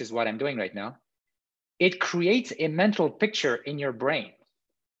something, which is what I'm doing right now, it creates a mental picture in your brain.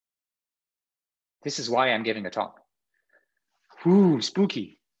 This is why I'm giving a talk. Ooh,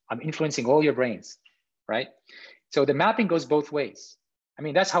 spooky. I'm influencing all your brains, right? So the mapping goes both ways. I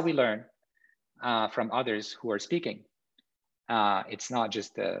mean, that's how we learn from others who are speaking. It's not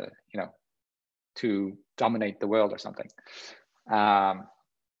just, to dominate the world or something.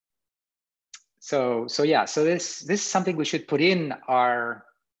 So this is something we should put in our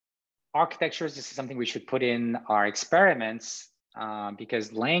architectures. This is something we should put in our experiments,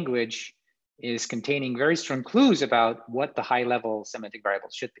 because language is containing very strong clues about what the high-level semantic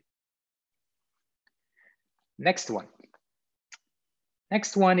variables should be. Next one.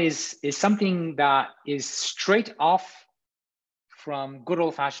 Next one is something that is straight off from good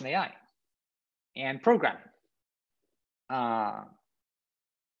old-fashioned AI and programming.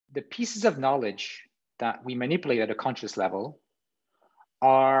 The pieces of knowledge that we manipulate at a conscious level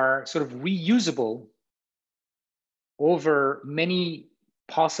are sort of reusable over many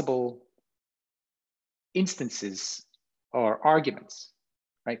possible instances or arguments,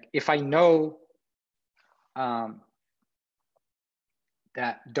 right? If I know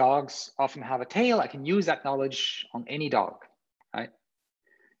that dogs often have a tail, I can use that knowledge on any dog, right?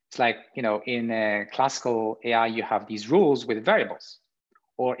 It's like, you know, in classical AI, you have these rules with variables,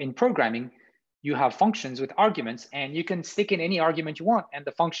 or in programming, you have functions with arguments, and you can stick in any argument you want, and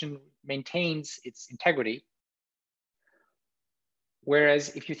the function maintains its integrity.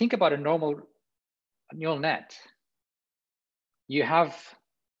 Whereas if you think about a normal neural net, you have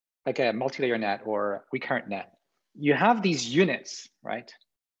like a multi-layer net or recurrent net. You have these units, right?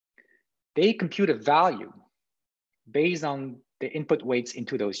 They compute a value based on the input weights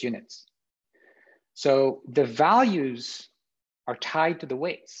into those units. So the values are tied to the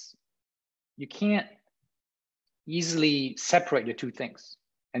weights. You can't easily separate the two things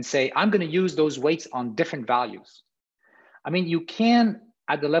and say, I'm going to use those weights on different values. I mean, you can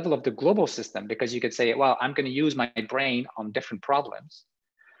at the level of the global system, because you could say, well, I'm going to use my brain on different problems.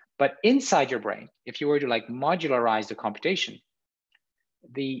 But inside your brain, if you were to like modularize the computation,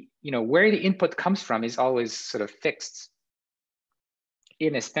 the, you know, where the input comes from is always sort of fixed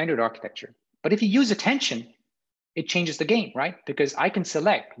in a standard architecture. But if you use attention, it changes the game, right? Because I can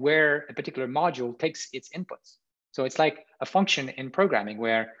select where a particular module takes its inputs. So it's like a function in programming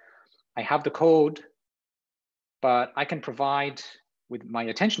where I have the code, but I can provide with my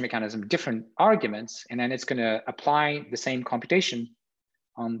attention mechanism different arguments, and then it's going to apply the same computation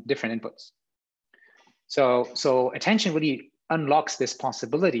on different inputs. So attention really unlocks this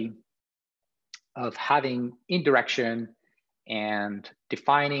possibility of having indirection and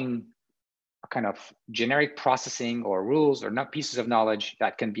defining a kind of generic processing or rules or not pieces of knowledge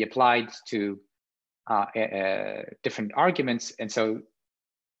that can be applied to different arguments. And so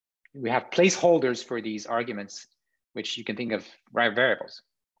we have placeholders for these arguments, which you can think of variables,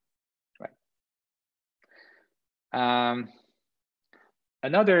 right?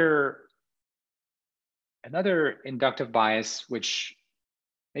 Another inductive bias, which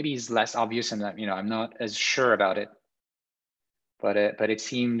maybe is less obvious, and you know, I'm not as sure about it, but it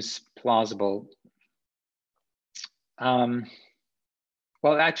seems plausible. Well,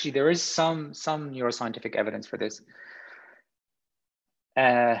 actually, there is some neuroscientific evidence for this.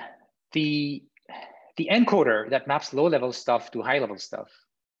 The encoder that maps low-level stuff to high-level stuff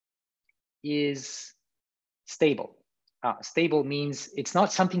is stable. Stable means it's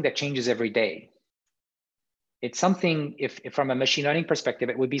not something that changes every day. It's something, if from a machine learning perspective,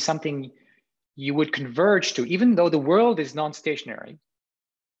 it would be something you would converge to, even though the world is non-stationary.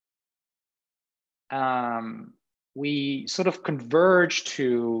 We sort of converge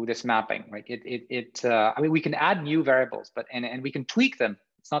to this mapping, right? I mean, we can add new variables, but and we can tweak them.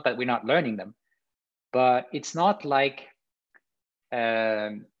 It's not that we're not learning them, but it's not like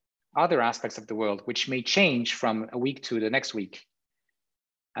other aspects of the world, which may change from a week to the next week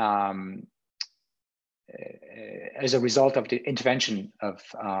as a result of the intervention of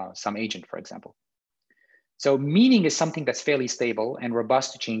some agent, for example. So meaning is something that's fairly stable and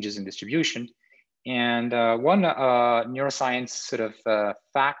robust to changes in distribution. And one neuroscience sort of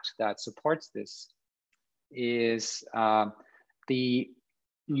fact that supports this is the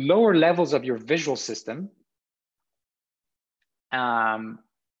lower levels of your visual system,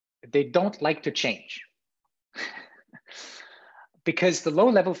 they don't like to change. Because the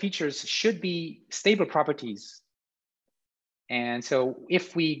low-level features should be stable properties. And so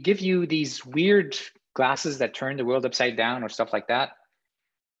if we give you these weird glasses that turn the world upside down or stuff like that,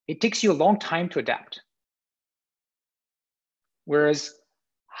 it takes you a long time to adapt. Whereas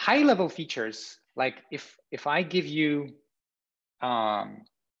high-level features, like if I give you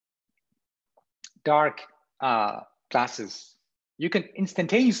dark glasses, you can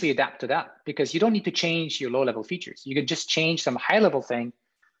instantaneously adapt to that because you don't need to change your low-level features. You can just change some high-level thing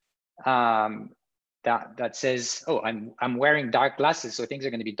that says, oh, I'm wearing dark glasses, so things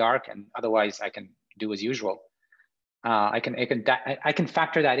are going to be dark, and otherwise I can do as usual. I can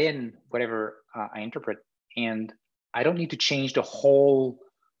factor that in whatever I interpret, and I don't need to change the whole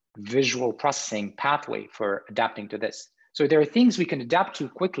visual processing pathway for adapting to this. So there are things we can adapt to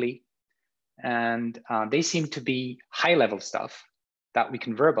quickly, and they seem to be high-level stuff that we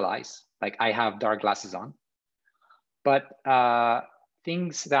can verbalize, like I have dark glasses on. But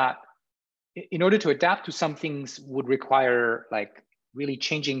things that, in order to adapt to some things, would require like really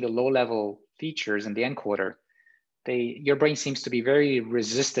changing the low-level features in the encoder. Your brain seems to be very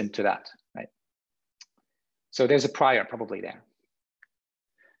resistant to that, right? So there's a prior probably there.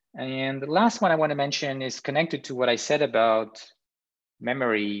 And the last one I want to mention is connected to what I said about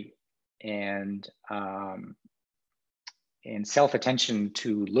memory and self-attention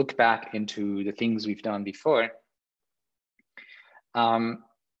to look back into the things we've done before. One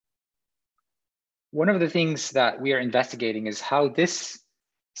of the things that we are investigating is how this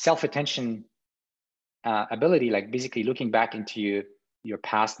self-attention ability, like basically looking back into your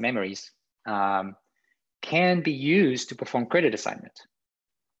past memories, can be used to perform credit assignment.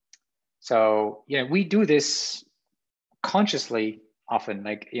 So, we do this consciously often,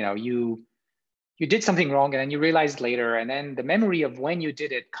 like, you did something wrong and then you realize later, and then the memory of when you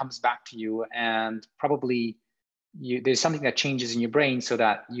did it comes back to you, and probably there's something that changes in your brain so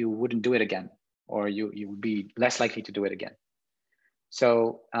that you wouldn't do it again, or you would be less likely to do it again.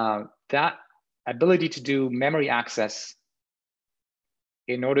 So that ability to do memory access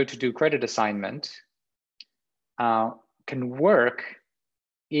in order to do credit assignment can work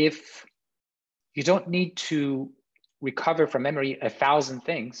if you don't need to recover from memory 1,000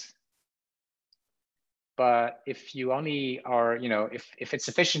 things. But if you only are, if it's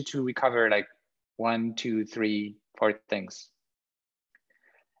sufficient to recover like 1, 2, 3, 4 things.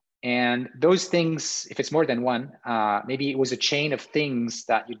 And those things, if it's more than one, maybe it was a chain of things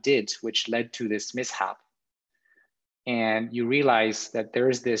that you did which led to this mishap. And you realize that there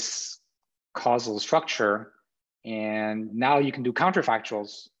is this causal structure, and now you can do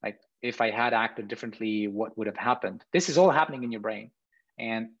counterfactuals, like if I had acted differently, what would have happened? This is all happening in your brain,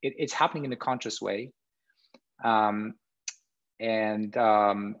 and it's happening in a conscious way. But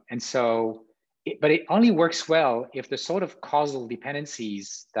it only works well if the sort of causal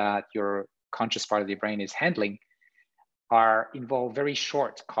dependencies that your conscious part of the brain is handling involve very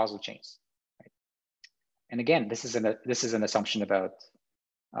short causal chains. Right? And again, this is an assumption about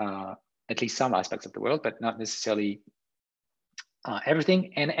at least some aspects of the world, but not necessarily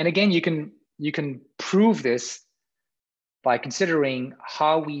everything. And again, you can prove this by considering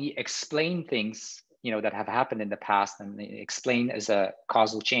how we explain things, that have happened in the past and explain as a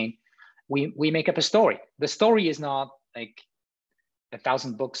causal chain. We make up a story. The story is not like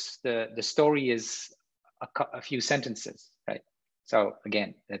 1,000 books. The story is a few sentences, right? So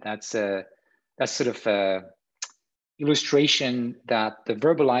again, that's sort of a illustration that the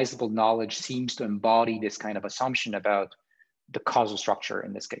verbalizable knowledge seems to embody this kind of assumption about the causal structure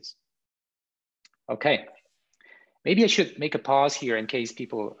in this case. Okay, maybe I should make a pause here in case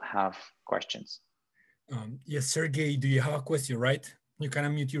people have questions. Yes, Sergey, do you have a question, right? You can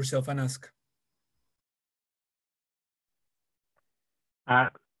unmute yourself and ask.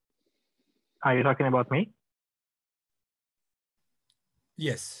 Are you talking about me?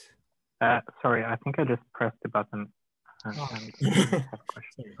 Yes. Sorry, I think I just pressed the button. And have a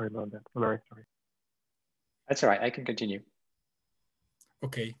question. Sorry about that. Very sorry. That's all right. I can continue.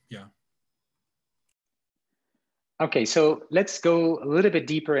 Okay. Yeah. Okay, so let's go a little bit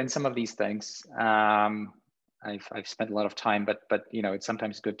deeper in some of these things. I've spent a lot of time, but it's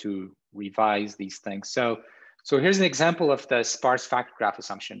sometimes good to revise these things. So here's an example of the sparse factor graph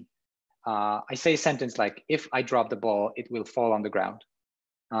assumption. I say a sentence like, if I drop the ball, it will fall on the ground.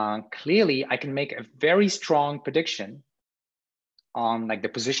 Clearly, I can make a very strong prediction on like the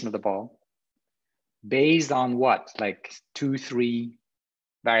position of the ball based on what, like 2, 3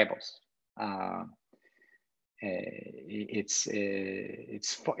 variables.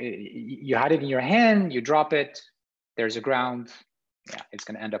 You had it in your hand, you drop it, there's a ground, yeah, it's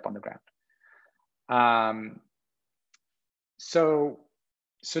going to end up on the ground. So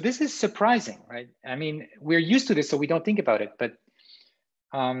this is surprising, right? I mean, we're used to this, so we don't think about it, but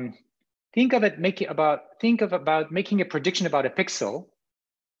think of making a prediction about a pixel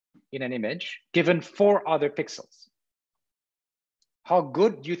in an image given 4 other pixels. How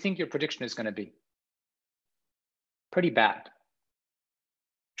good do you think your prediction is going to be? Pretty bad.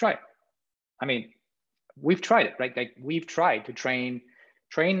 Try it. I mean, we've tried it, right? Like we've tried to train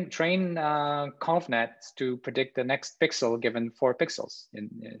ConvNets to predict the next pixel given 4 pixels, and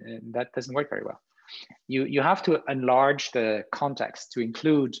that doesn't work very well. You have to enlarge the context to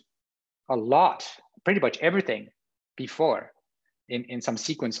include a lot, pretty much everything before in some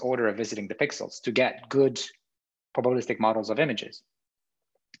sequence order of visiting the pixels to get good probabilistic models of images.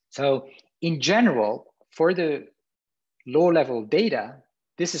 So in general, for the low-level data,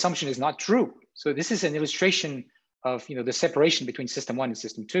 this assumption is not true. So this is an illustration of the separation between system 1 and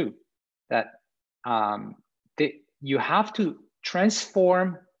system 2, that you have to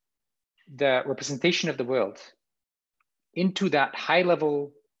transform the representation of the world into that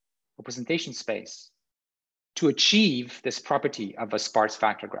high-level representation space to achieve this property of a sparse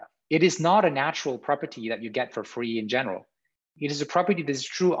factor graph. It is not a natural property that you get for free in general. It is a property that is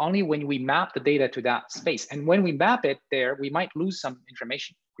true only when we map the data to that space. And when we map it there, we might lose some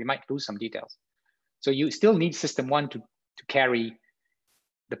information. We might lose some details. So you still need system 1 to carry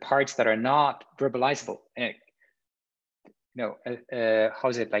the parts that are not verbalizable. How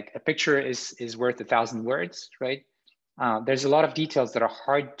is it, like a picture is worth 1,000 words, right? There's a lot of details that are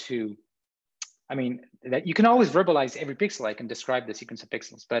hard to, that you can always verbalize every pixel. I can describe the sequence of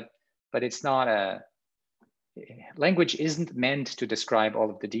pixels, but it's not language isn't meant to describe all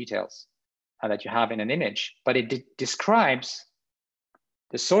of the details that you have in an image, but it describes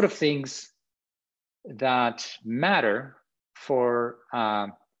the sort of things that matter for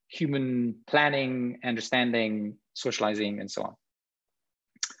human planning, understanding, socializing, and so on.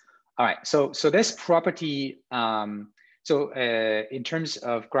 All right, so this property, in terms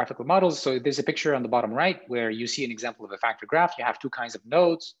of graphical models, so there's a picture on the bottom right where you see an example of a factor graph. You have two kinds of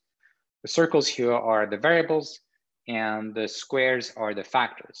nodes. The circles here are the variables, and the squares are the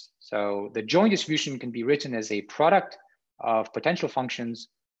factors. So the joint distribution can be written as a product of potential functions.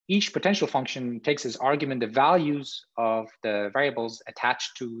 Each potential function takes as argument the values of the variables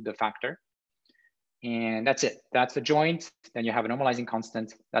attached to the factor. And that's it. That's the joint. Then you have a normalizing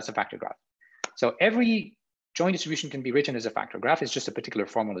constant. That's a factor graph. So every joint distribution can be written as a factor graph. It's just a particular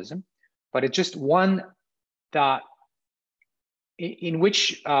formalism, but it's just one that in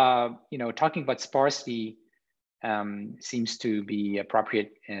which talking about sparsity seems to be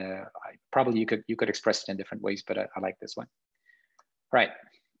appropriate. Probably you could express it in different ways, but I like this one. Right.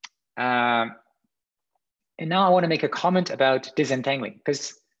 And now I want to make a comment about disentangling,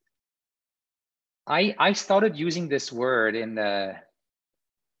 because I started using this word in the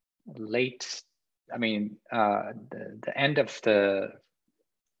late, the end of the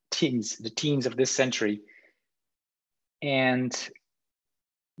teens of this century. And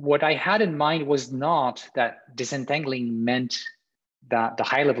what I had in mind was not that disentangling meant that the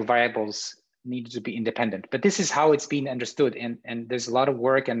high-level variables needed to be independent, but this is how it's been understood. And there's a lot of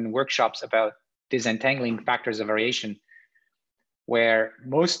work and workshops about disentangling factors of variation, where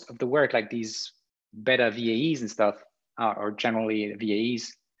most of the work, like these beta VAEs and stuff, or generally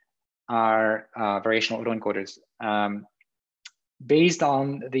VAEs, are variational autoencoders, based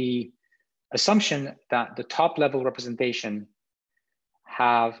on the assumption that the top level representation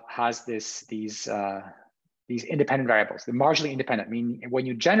has these independent variables. They're marginally independent, meaning when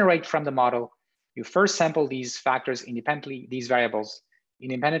you generate from the model, you first sample these factors independently, these variables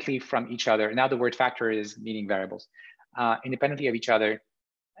independently from each other. Now the word factor is meaning variables, independently of each other,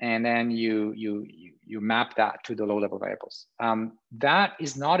 and then you map that to the low-level variables. That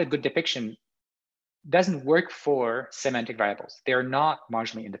is not a good depiction. Doesn't work for semantic variables. They're not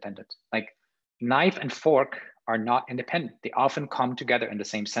marginally independent. Like knife and fork are not independent. They often come together in the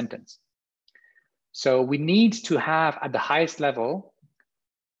same sentence. So we need to have at the highest level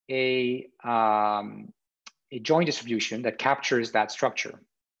a joint distribution that captures that structure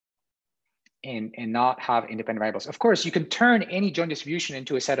and not have independent variables. Of course, you can turn any joint distribution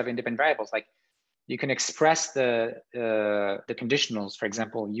into a set of independent variables. Like you can express the conditionals, for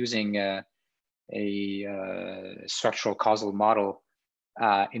example, using a structural causal model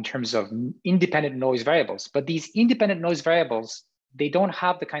in terms of independent noise variables. But these independent noise variables, they don't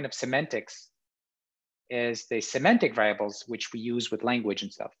have the kind of semantics as the semantic variables, which we use with language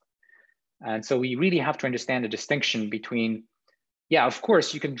and stuff. And so we really have to understand the distinction between, yeah, of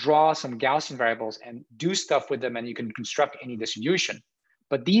course, you can draw some Gaussian variables and do stuff with them, and you can construct any distribution.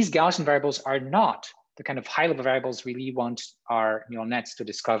 But these Gaussian variables are not the kind of high-level variables we really want our neural nets to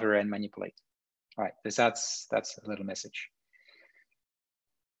discover and manipulate. All right, that's a little message.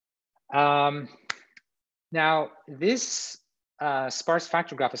 Now, this sparse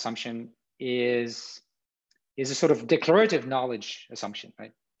factor graph assumption is a sort of declarative knowledge assumption,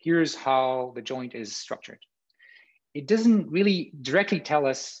 right? Here's how the joint is structured. It doesn't really directly tell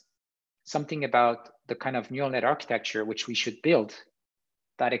us something about the kind of neural net architecture which we should build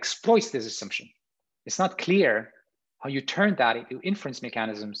that exploits this assumption. It's not clear how you turn that into inference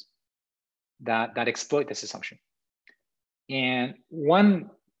mechanisms that exploit this assumption. And one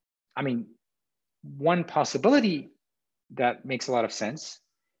possibility that makes a lot of sense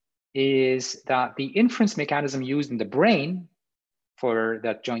is that the inference mechanism used in the brain for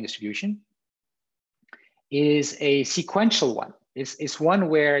that joint distribution is a sequential one. It's one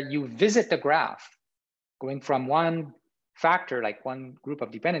where you visit the graph going from one factor, like one group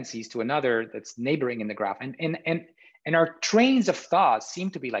of dependencies, to another that's neighboring in the graph. And our trains of thought seem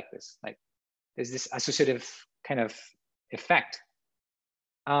to be like this. Like there's this associative kind of effect.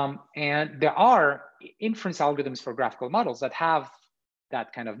 And there are inference algorithms for graphical models that have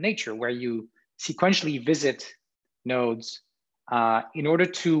that kind of nature, where you sequentially visit nodes in order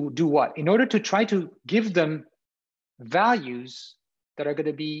to do what? In order to try to give them values that are going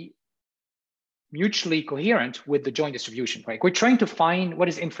to be mutually coherent with the joint distribution, right? We're trying to find, what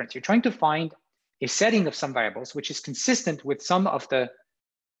is inference? You're trying to find a setting of some variables which is consistent with some of the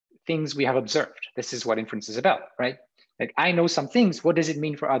things we have observed. This is what inference is about, right? Like I know some things, what does it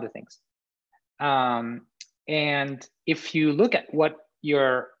mean for other things? And if you look at what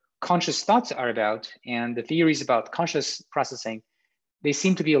your conscious thoughts are about and the theories about conscious processing, they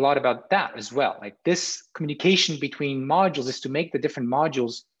seem to be a lot about that as well. Like this communication between modules is to make the different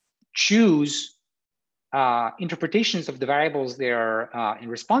modules choose interpretations of the variables they are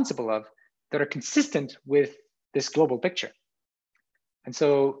responsible of that are consistent with this global picture. And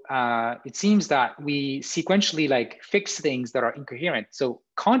so it seems that we sequentially like fix things that are incoherent. So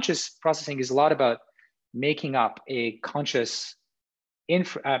conscious processing is a lot about making up a conscious,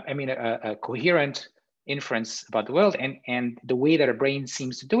 a coherent inference about the world. And the way that a brain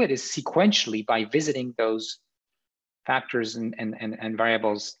seems to do it is sequentially by visiting those factors and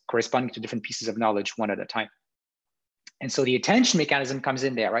variables corresponding to different pieces of knowledge one at a time. And so the attention mechanism comes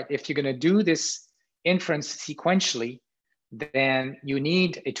in there, right? If you're going to do this inference sequentially, then you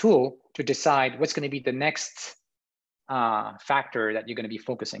need a tool to decide what's going to be the next factor that you're going to be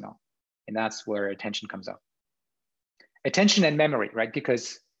focusing on. And that's where attention comes up. Attention and memory, right?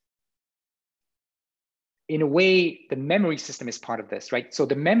 Because in a way, the memory system is part of this, right? So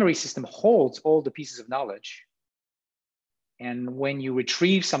the memory system holds all the pieces of knowledge. And when you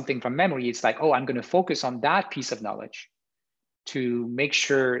retrieve something from memory, it's like, oh, I'm going to focus on that piece of knowledge to make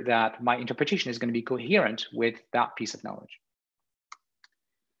sure that my interpretation is going to be coherent with that piece of knowledge.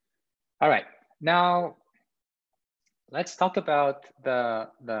 All right, now let's talk about the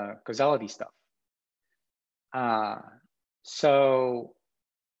causality stuff. So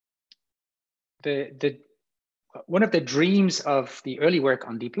one of the dreams of the early work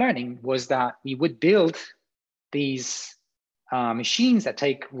on deep learning was that we would build these machines that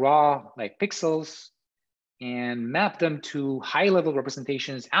take raw like pixels and map them to high-level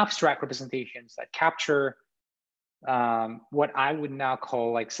representations, abstract representations that capture what I would now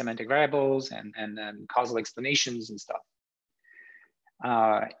call like semantic variables and causal explanations and stuff.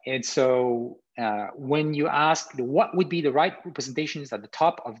 And so when you ask what would be the right representations at the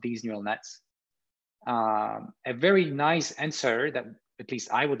top of these neural nets, a very nice answer that at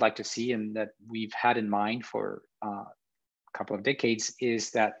least I would like to see and that we've had in mind for a couple of decades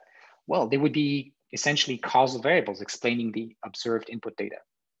is that, well, they would be essentially causal variables explaining the observed input data.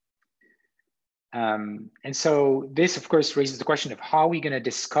 And so this, of course, raises the question of how are we going to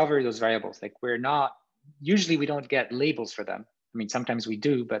discover those variables? Like usually we don't get labels for them. I mean, sometimes we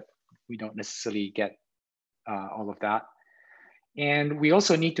do, but we don't necessarily get all of that. And we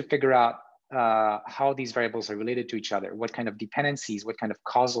also need to figure out how these variables are related to each other, what kind of dependencies, what kind of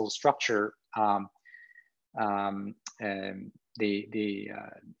causal structure they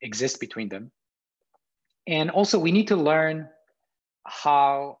exist between them. And also we need to learn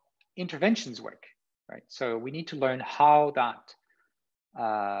how interventions work, right? So we need to learn how that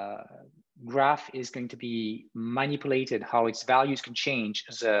graph is going to be manipulated, how its values can change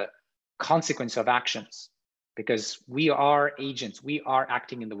as a consequence of actions, because we are agents, we are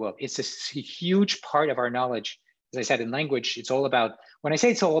acting in the world. It's a huge part of our knowledge. As I said, in language, it's all about, when I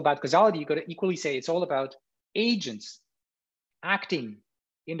say it's all about causality, you got to equally say it's all about agents acting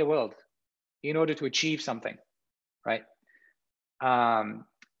in the world in order to achieve something, right?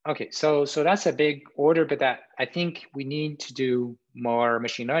 Okay, so that's a big order, but that I think we need to do more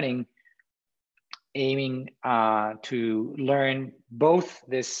machine learning, aiming to learn both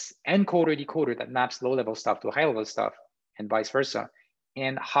this encoder decoder that maps low-level stuff to high-level stuff and vice versa,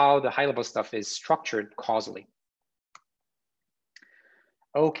 and how the high-level stuff is structured causally.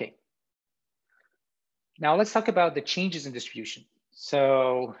 Okay. Now let's talk about the changes in distribution.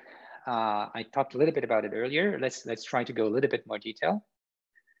 So I talked a little bit about it earlier. Let's try to go a little bit more detail.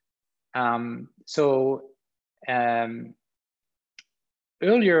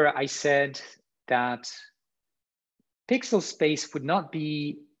 Earlier I said that pixel space would not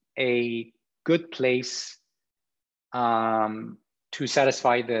be a good place to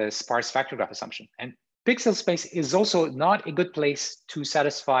satisfy the sparse factor graph assumption. And pixel space is also not a good place to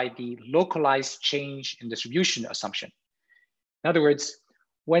satisfy the localized change in distribution assumption. In other words,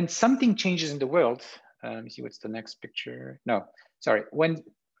 when something changes in the world, let me see what's the next picture. No, sorry.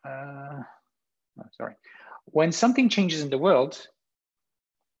 When something changes in the world,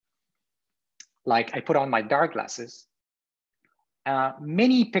 like I put on my dark glasses,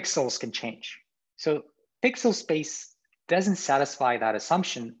 many pixels can change. So pixel space doesn't satisfy that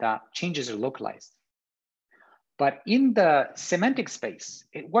assumption that changes are localized. But in the semantic space,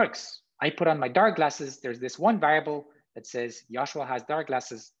 it works. I put on my dark glasses, there's this one variable that says Yoshua has dark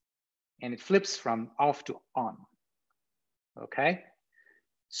glasses, and it flips from off to on, okay?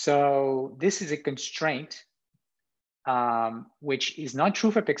 So this is a constraint which is not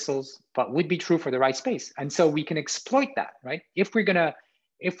true for pixels, but would be true for the right space. And so we can exploit that, right? If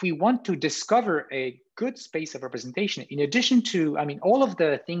we want to discover a good space of representation, in addition to, I mean, all of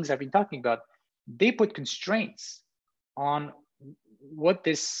the things I've been talking about, they put constraints on what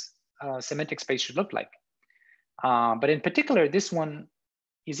this semantic space should look like. But in particular, this one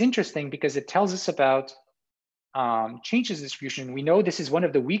is interesting because it tells us about changes in distribution. We know this is one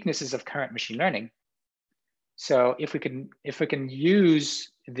of the weaknesses of current machine learning. So if we can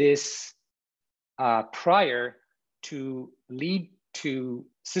use this prior to lead to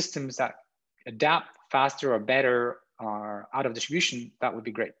systems that adapt faster or better or out of distribution, that would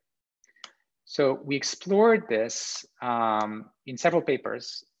be great. So we explored this in several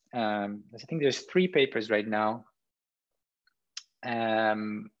papers. I think there's 3 papers right now.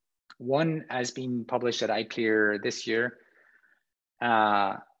 One has been published at iClear this year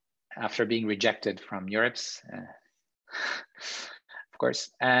after being rejected from Europe's, of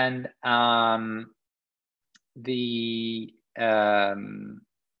course. And the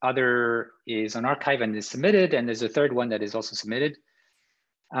other is on arXiv and is submitted, and there's a third one that is also submitted.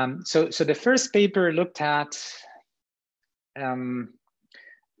 So the first paper looked at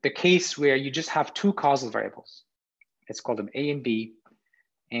the case where you just have 2 causal variables. Let's call them A and B,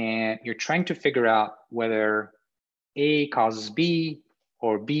 and you're trying to figure out whether A causes B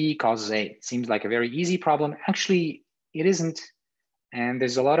or B causes A. It seems like a very easy problem. Actually, it isn't. And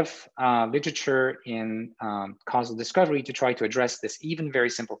there's a lot of literature in causal discovery to try to address this even very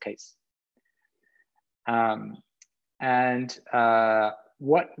simple case.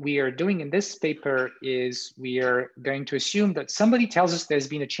 What we are doing in this paper is we are going to assume that somebody tells us there's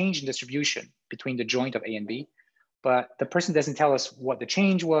been a change in distribution between the joint of A and B, but the person doesn't tell us what the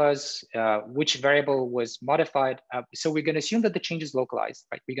change was, which variable was modified. So we're going to assume that the change is localized,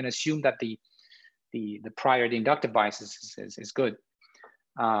 right? We're going to assume that the prior, the inductive bias is good.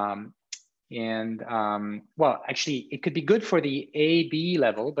 Well, actually, it could be good for the A-B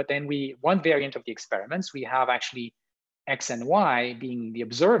level, but then one variant of the experiments, we have actually X and Y being the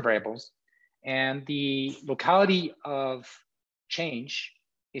observed variables, and the locality of change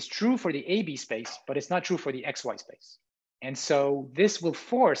is true for the A-B space, but it's not true for the XY space. And so this will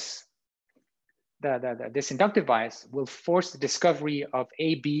force, this inductive bias will force the discovery of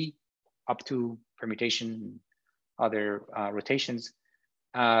A-B up to permutation, other rotations.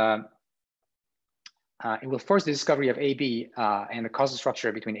 It will force the discovery of AB and the causal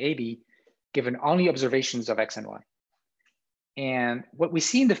structure between AB given only observations of X and Y. And what we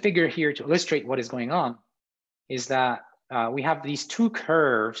see in the figure here to illustrate what is going on is that we have these 2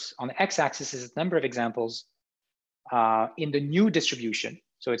 curves. On the X-axis is the number of examples in the new distribution.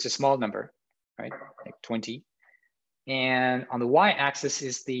 So it's a small number, right, like 20. And on the Y-axis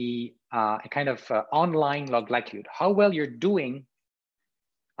is the kind of online log likelihood, how well you're doing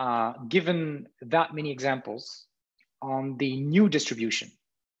given that many examples on the new distribution.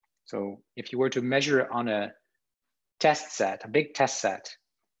 So if you were to measure on a test set, a big test set,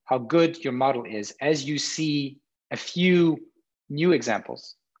 how good your model is as you see a few new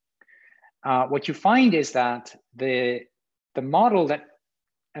examples. What you find is that the model that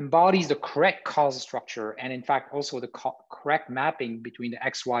embodies the correct causal structure, and in fact also the correct mapping between the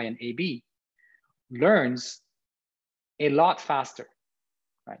X, Y, and AB, learns a lot faster.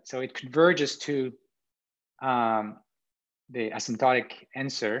 Right, so it converges to the asymptotic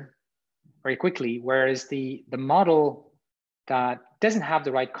answer very quickly, whereas the model that doesn't have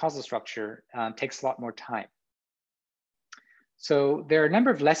the right causal structure takes a lot more time. So there are a number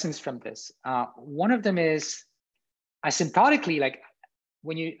of lessons from this. One of them is asymptotically, like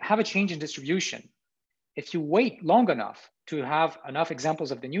when you have a change in distribution, if you wait long enough to have enough examples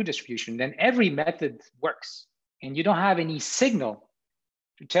of the new distribution, then every method works, and you don't have any signal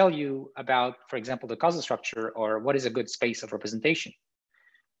to tell you about, for example, the causal structure or what is a good space of representation.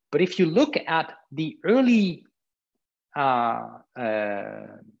 But if you look at the early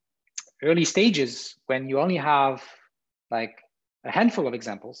early stages, when you only have like a handful of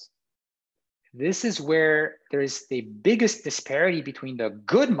examples, this is where there is the biggest disparity between the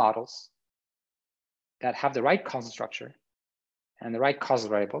good models that have the right causal structure and the right causal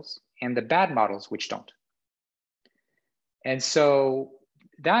variables, and the bad models which don't. And so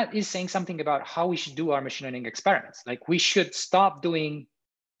that is saying something about how we should do our machine learning experiments. Like, we should stop doing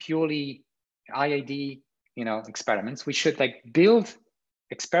purely IID, experiments. We should like build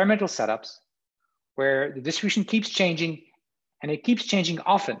experimental setups where the distribution keeps changing, and it keeps changing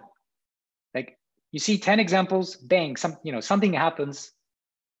often. Like, you see 10 examples, bang, something happens,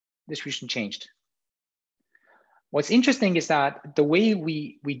 distribution changed. What's interesting is that the way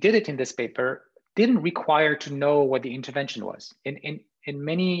we did it in this paper didn't require to know what the intervention was. In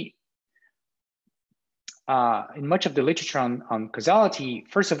much of the literature on causality,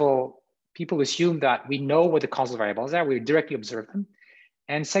 first of all, people assume that we know what the causal variables are, we directly observe them.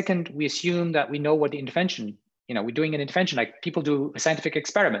 And second, we assume that we know what the intervention, we're doing an intervention, like people do a scientific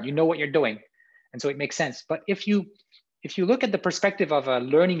experiment, you know what you're doing. And so it makes sense. But if you look at the perspective of a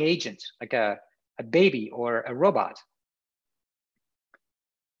learning agent, like a baby or a robot,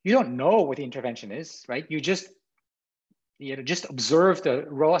 you don't know what the intervention is, right? You just observe the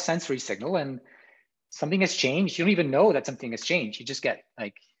raw sensory signal, and something has changed. You don't even know that something has changed. You just get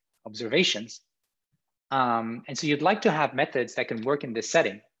like observations. And so you'd like to have methods that can work in this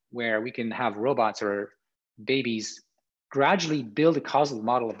setting, where we can have robots or babies gradually build a causal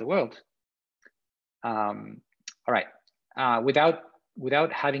model of the world. All right,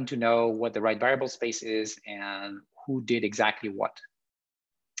 without having to know what the right variable space is and who did exactly what.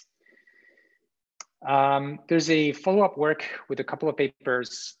 There's a follow-up work with a couple of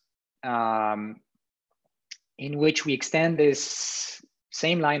papers in which we extend this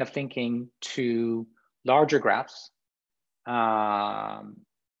same line of thinking to larger graphs. And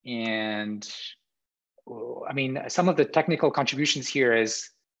I mean, some of the technical contributions here is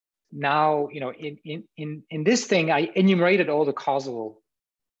now, in this thing, I enumerated all the causal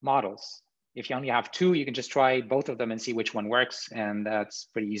models. If you only have two, you can just try both of them and see which one works, and that's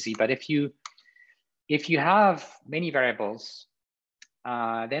pretty easy. But if you have many variables,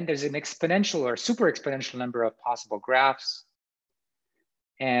 then there's an exponential or super exponential number of possible graphs.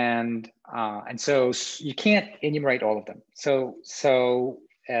 And so you can't enumerate all of them. So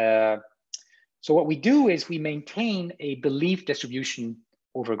what we do is we maintain a belief distribution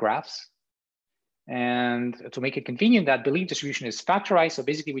over graphs. And to make it convenient, that belief distribution is factorized. So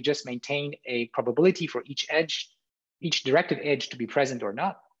basically, we just maintain a probability for each edge, each directed edge to be present or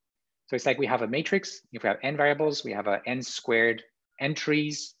not. So it's like we have a matrix. If we have n variables, we have a n squared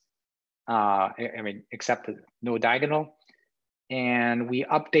entries, except no diagonal. And we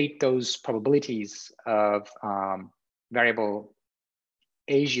update those probabilities of variable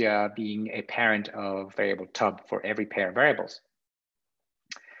Asia being a parent of variable tub for every pair of variables.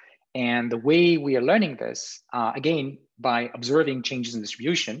 And the way we are learning this, again, by observing changes in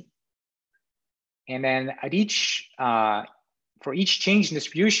distribution. And then at for each change in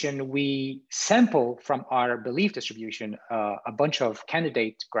distribution, we sample from our belief distribution a bunch of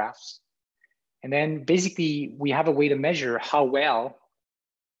candidate graphs. And then basically, we have a way to measure how well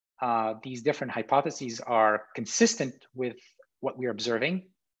these different hypotheses are consistent with what we're observing.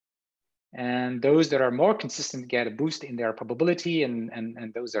 And those that are more consistent get a boost in their probability, and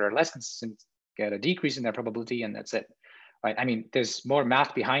those that are less consistent get a decrease in their probability, and that's it. Right? I mean, there's more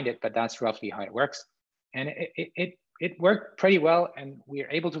math behind it, but that's roughly how it works. And it worked pretty well, and we are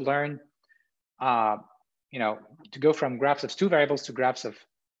able to learn, to go from graphs of 2 variables to graphs of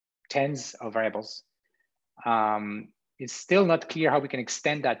tens of variables. It's still not clear how we can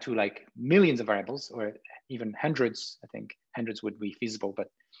extend that to like millions of variables, or even hundreds. I think hundreds would be feasible, but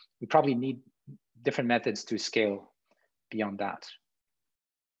we probably need different methods to scale beyond that.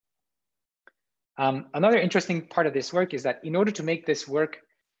 Another interesting part of this work is that in order to make this work,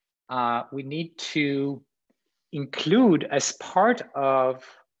 we need to include, as part of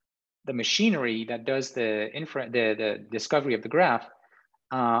the machinery that does the discovery of the graph,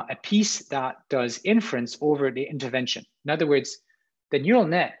 a piece that does inference over the intervention. In other words, the neural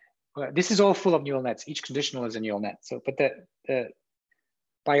net, this is all full of neural nets. Each conditional is a neural net. So, but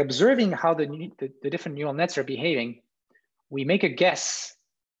by observing how the different neural nets are behaving, we make a guess,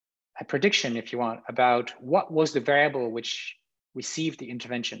 a prediction, if you want, about what was the variable which received the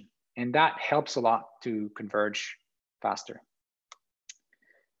intervention. And that helps a lot to converge faster.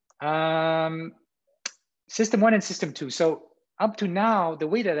 System 1 and System 2. So up to now, the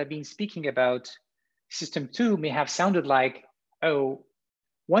way that I've been speaking about System 2 may have sounded like, oh,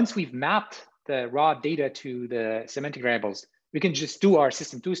 once we've mapped the raw data to the semantic variables, we can just do our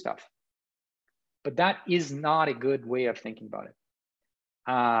system 2 stuff. But that is not a good way of thinking about it.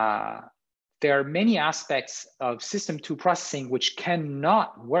 There are many aspects of system 2 processing which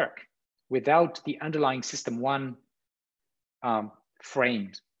cannot work without the underlying system 1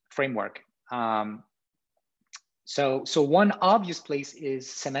 framework. So one obvious place is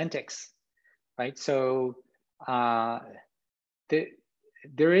semantics, right? So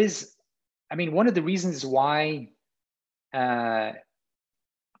there is, I mean, one of the reasons why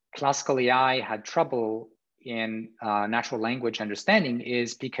classical AI had trouble in natural language understanding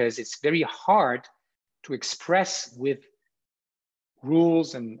is because it's very hard to express with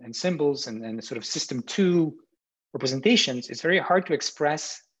rules and symbols and sort of system 2 representations. It's very hard to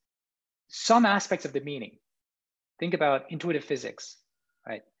express some aspects of the meaning. Think about intuitive physics,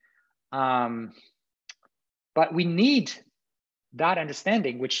 right? But we need that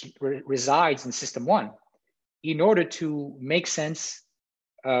understanding, which resides in system 1, in order to make sense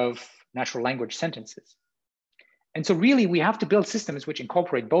of natural language sentences. And so really we have to build systems which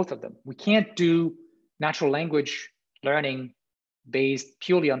incorporate both of them. We can't do natural language learning based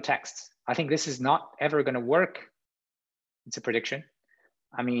purely on texts. I think this is not ever going to work. It's a prediction.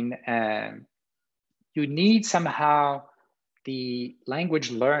 I mean, you need somehow the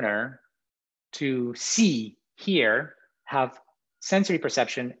language learner to see, hear, have sensory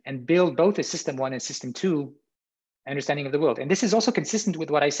perception, and build both a system 1 and system 2 understanding of the world. And this is also consistent with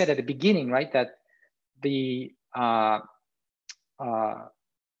what I said at the beginning, right? That the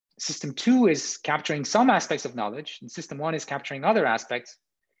system 2 is capturing some aspects of knowledge, and system 1 is capturing other aspects.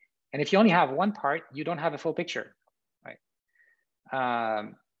 And if you only have one part, you don't have a full picture, right?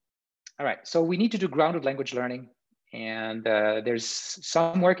 All right, so we need to do grounded language learning, and there's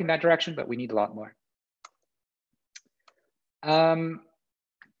some work in that direction, but we need a lot more.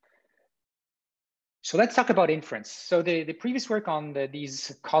 So let's talk about inference. So the previous work on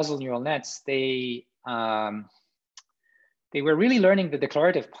these causal neural nets, they were really learning the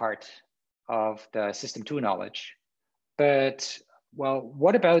declarative part of the system 2 knowledge. But, well,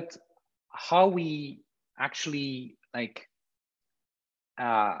 what about how we actually like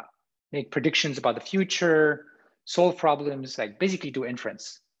make predictions about the future, solve problems, like basically do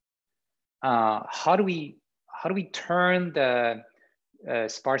inference? How do we turn the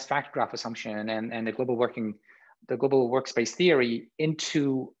sparse factor graph assumption and the global workspace theory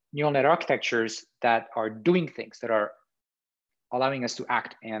into neural net architectures that are doing things, that are allowing us to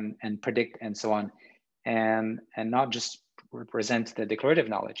act and predict and so on, and not just represent the declarative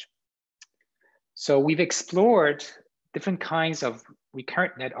knowledge? So we've explored different kinds of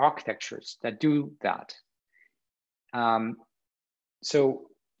recurrent net architectures that do that. So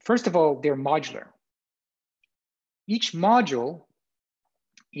first of all, they're modular. Each module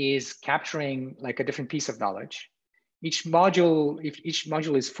is capturing like a different piece of knowledge. Each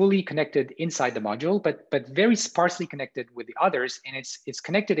module is fully connected inside the module, but very sparsely connected with the others, and it's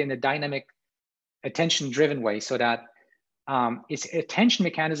connected in a dynamic, attention-driven way, so that it's attention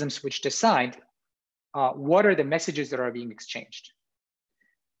mechanisms which decide what are the messages that are being exchanged.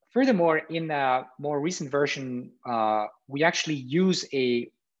 Furthermore, in a more recent version, we actually use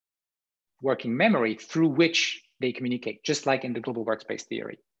a working memory through which they communicate, just like in the global workspace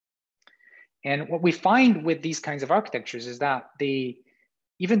theory. And what we find with these kinds of architectures is that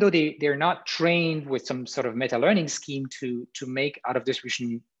even though they're not trained with some sort of meta-learning scheme to make out of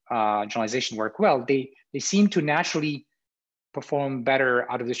distribution generalization work well, they seem to naturally perform better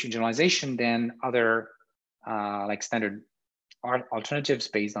out of distribution generalization than other like standard alternatives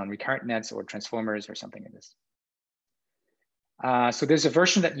based on recurrent nets or transformers or something like this. So there's a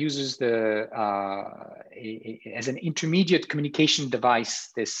version that uses as an intermediate communication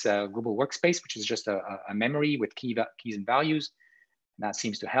device, this global workspace, which is just a memory with keys and values. And that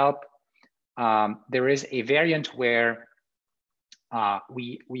seems to help. There is a variant where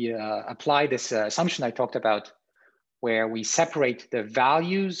we apply this assumption I talked about, where we separate the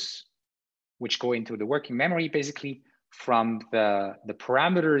values which go into the working memory, basically, from the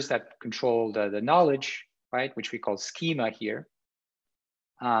parameters that control the knowledge, right, which we call schema here.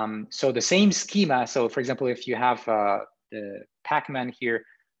 So the same schema, so for example, if you have the Pac-Man here,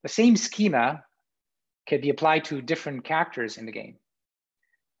 the same schema can be applied to different characters in the game.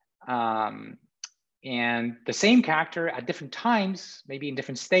 And the same character at different times, maybe in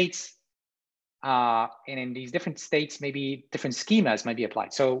different states, and in these different states, maybe different schemas might be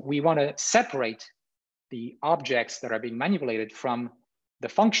applied. So we want to separate the objects that are being manipulated from the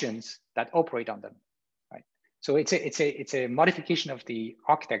functions that operate on them, right? So it's a modification of the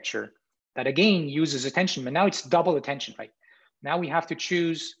architecture that again uses attention, but now it's double attention, right? Now we have to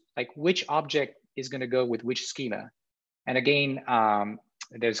choose, like which object is going to go with which schema. And again,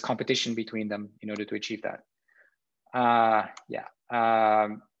 there's competition between them in order to achieve that.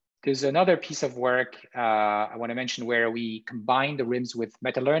 There's another piece of work I want to mention where we combine the RIMs with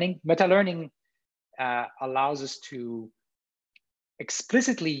meta-learning. Meta-learning allows us to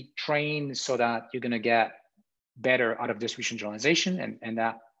explicitly train so that you're going to get better out of distribution generalization, and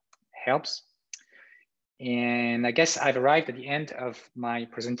that helps. And I guess I've arrived at the end of my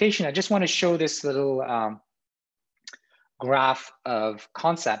presentation. I just want to show this little graph of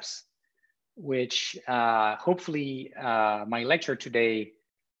concepts, which hopefully my lecture today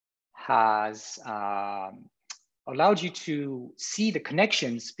has allowed you to see the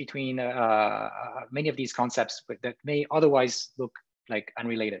connections between many of these concepts, but that may otherwise look like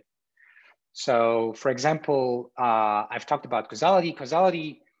unrelated. So for example, I've talked about causality.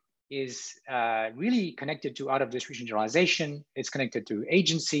 Causality is really connected to out of distribution generalization. It's connected to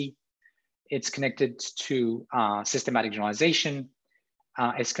agency. It's connected to systematic generalization.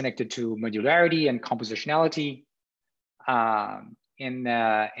 It's connected to modularity and compositionality. And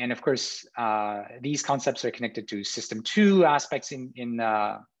of course, these concepts are connected to system 2 aspects in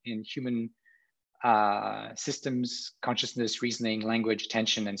human systems, consciousness, reasoning, language,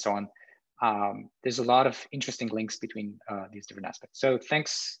 attention, and so on. There's a lot of interesting links between these different aspects. So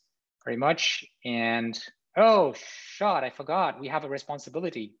thanks very much. And oh, shot, I forgot, we have a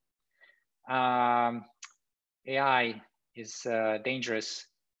responsibility. AI is dangerous,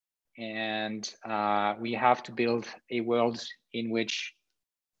 and we have to build a world in which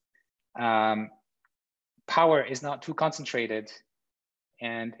power is not too concentrated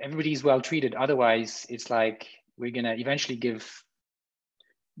and everybody's well treated. Otherwise, it's like we're gonna eventually give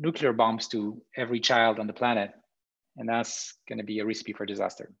nuclear bombs to every child on the planet, and that's gonna be a recipe for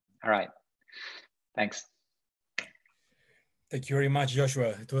disaster. All right, thanks. Thank you very much,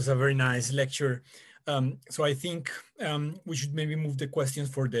 Joshua. It was a very nice lecture. So I think we should maybe move the questions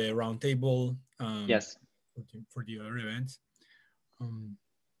for the roundtable. Yes. For the other events.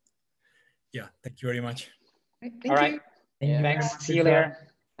 Yeah, thank you very much. Thank All right. you. Thanks. See you later.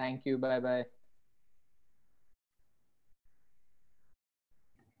 Thank you. Bye-bye.